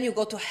 Well, and then you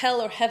go to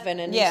hell or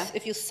heaven, and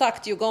if you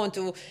sucked, you're going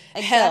to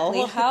hell.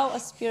 Exactly. How a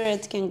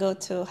spirit can go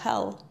to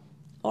hell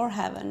or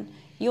heaven?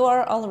 You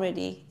are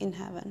already in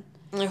heaven.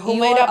 Who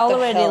made up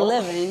already the hell?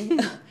 living.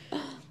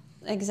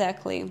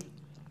 Exactly.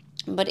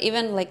 But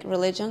even like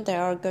religion,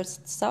 there are good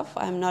stuff.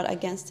 I'm not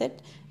against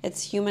it.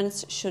 It's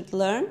humans should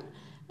learn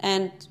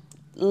and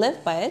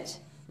live by it.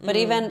 But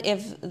even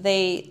if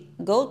they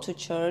go to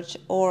church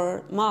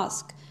or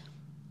mosque,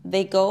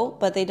 they go,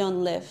 but they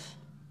don't live.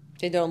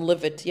 They don't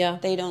live it, yeah.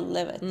 They don't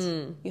live it.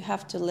 You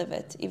have to live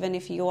it, even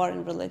if you are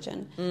in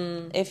religion.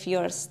 If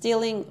you're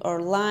stealing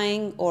or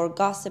lying or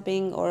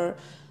gossiping or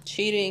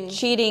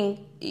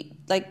cheating,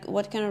 like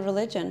what kind of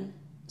religion?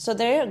 So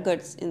there are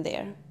goods in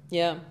there.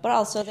 Yeah. But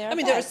also there are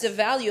there's the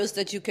values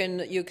that you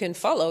can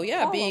follow.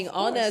 Yeah, being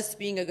honest,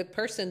 being a good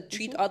person,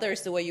 treat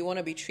others the way you want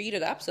to be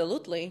treated,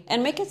 absolutely.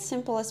 And make it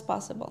simple as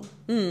possible.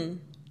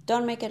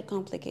 Don't make it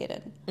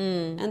complicated.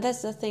 And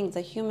that's the thing.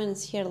 The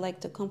humans here like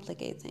to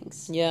complicate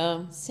things.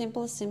 Yeah.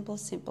 Simple.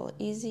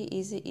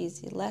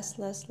 Easy. Less.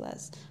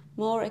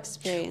 More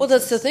experience. Well,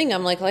 that's the thing.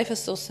 I'm like, life is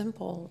so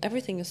simple.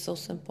 Everything is so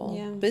simple.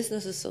 Yeah.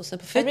 Business is so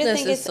simple. Fitness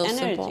Everything is so energy.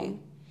 simple.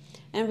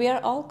 And we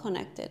are all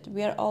connected.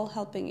 We are all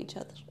helping each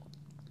other.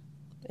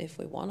 If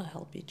we want to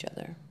help each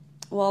other.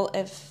 Well,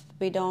 if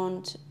we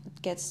don't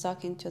get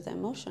stuck into the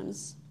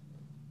emotions.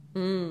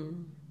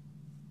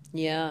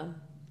 Yeah.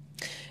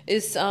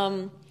 Is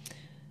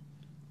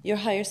your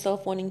higher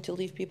self wanting to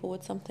leave people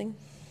with something?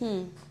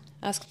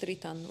 Ask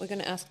Dritan. We're going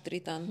to ask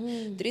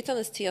Dritan. Dritan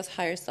is Tia's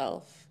higher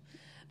self.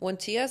 When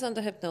Tia's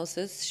under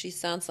hypnosis, she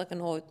sounds like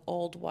an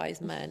old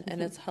wise man,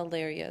 and it's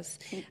hilarious.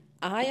 She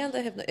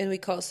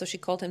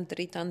called him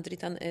Dritan.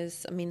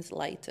 Dritan means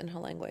light in her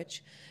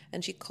language.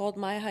 And she called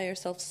my higher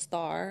self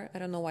Star. I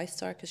don't know why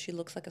Star, because she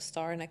looks like a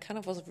star. And I kind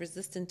of was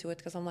resistant to it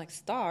because I'm like,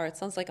 Star? It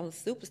sounds like I'm a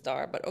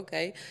superstar, but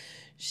okay.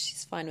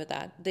 She's fine with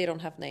that. They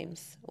don't have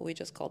names. We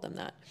just call them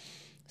that.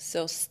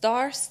 So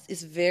Star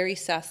is very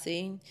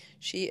sassy.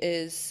 She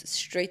is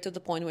straight to the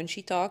point when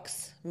she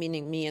talks,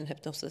 meaning me in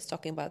hypnosis,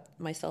 talking about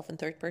myself in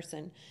third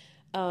person.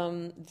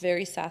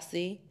 Very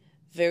sassy,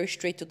 very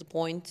straight to the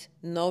point,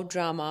 no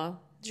drama.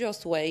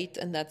 Just wait,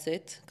 and that's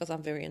it, because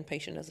I'm very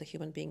impatient as a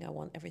human being. I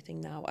want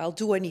everything now. I'll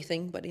do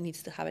anything, but it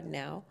needs to have it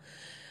now.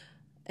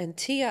 And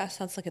Tia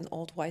sounds like an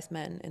old wise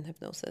man in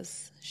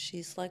hypnosis.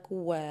 She's like,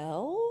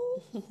 well,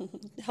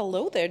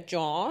 hello there,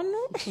 John.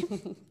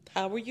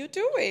 How are you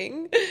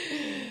doing?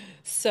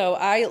 So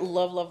I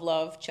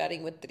love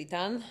chatting with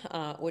Dritan,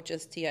 which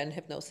is Tia in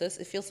hypnosis.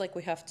 It feels like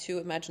we have two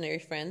imaginary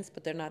friends,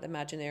 but they're not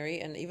imaginary.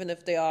 And even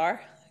if they are,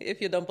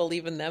 if you don't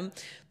believe in them,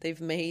 they've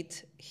made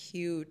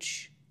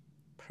huge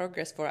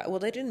progress for us. Well,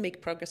 they didn't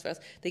make progress for us.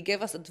 They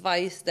gave us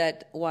advice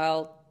that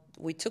while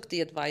we took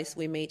the advice,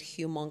 we made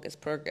humongous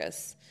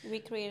progress. We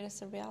created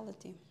a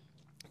reality.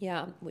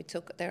 Yeah, we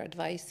took their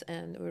advice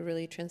and we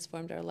really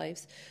transformed our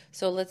lives.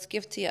 So let's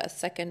give Tia a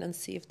second and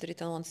see if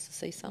Dritan wants to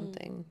say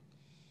something.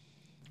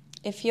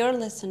 If you're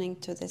listening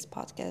to this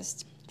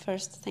podcast,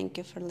 first, thank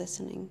you for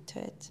listening to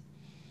it.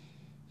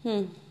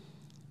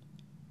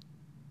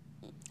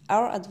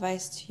 Our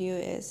advice to you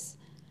is,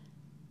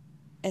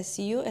 as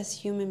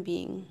human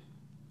being,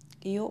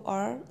 you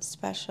are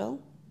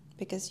special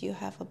because you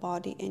have a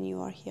body and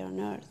you are here on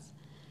earth.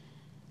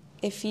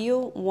 If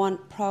you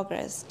want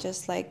progress,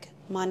 just like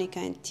Monika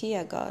and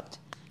Tia got,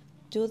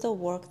 do the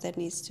work that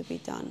needs to be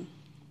done.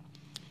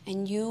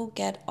 And you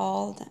get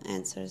all the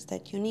answers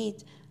that you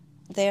need.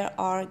 They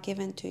are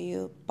given to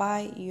you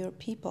by your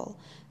people.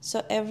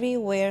 So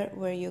everywhere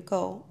where you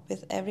go,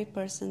 with every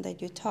person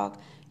that you talk,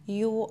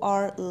 you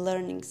are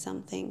learning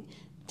something.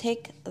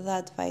 Take the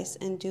advice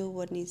and do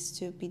what needs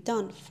to be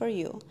done for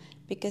you,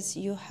 because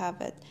you have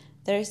it.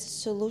 There is a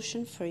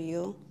solution for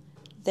you.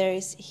 There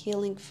is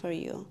healing for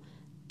you.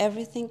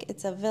 Everything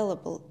is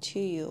available to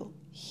you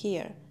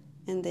here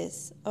in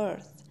this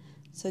earth.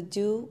 So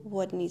do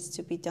what needs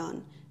to be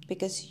done,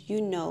 because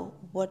you know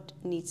what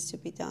needs to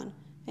be done.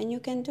 And you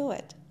can do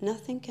it.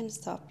 Nothing can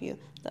stop you.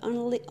 The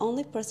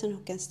only person who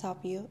can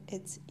stop you,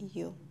 it's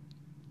you.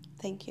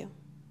 Thank you.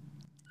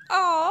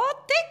 Oh,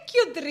 thank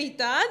you,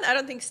 Dritan. I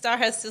don't think Star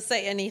has to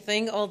say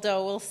anything,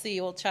 although we'll see.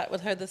 We'll chat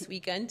with her this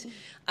weekend.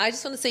 I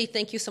just want to say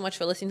thank you so much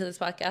for listening to this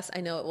podcast.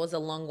 I know it was a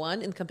long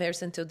one in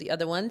comparison to the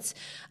other ones.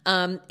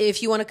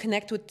 If you want to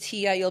connect with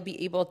Tia, you'll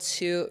be able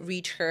to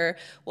reach her.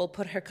 We'll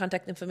put her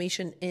contact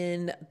information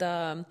in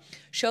the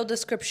show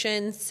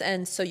descriptions,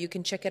 and so you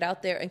can check it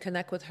out there and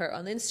connect with her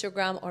on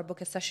Instagram or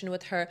book a session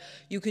with her.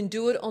 You can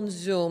do it on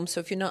Zoom. So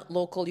if you're not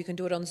local, you can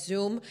do it on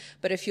Zoom.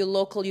 But if you're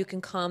local, you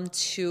can come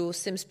to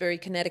Simsbury,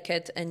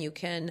 Connecticut, and you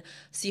can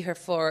see her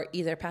for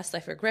either past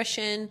life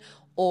regression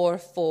or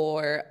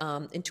for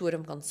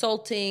intuitive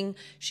consulting.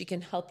 She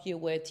can help you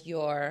with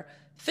your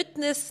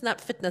fitness,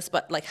 not fitness,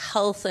 but like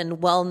health and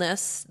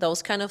wellness,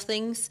 those kind of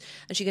things.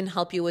 And she can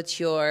help you with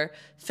your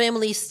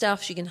family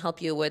stuff. She can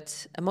help you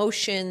with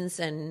emotions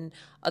and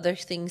other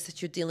things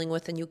that you're dealing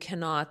with and you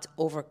cannot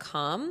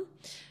overcome.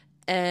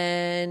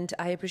 And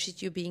I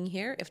appreciate you being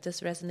here. If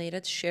this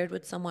resonated, share it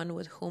with someone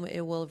with whom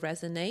it will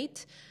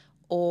resonate,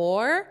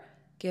 or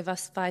give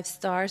us 5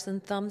 stars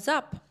and thumbs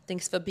up.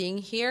 Thanks for being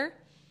here.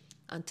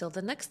 Until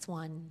the next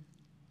one.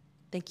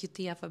 Thank you,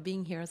 Tia, for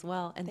being here as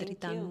well. And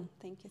Thank Dritan. you.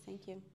 Thank you. Thank you.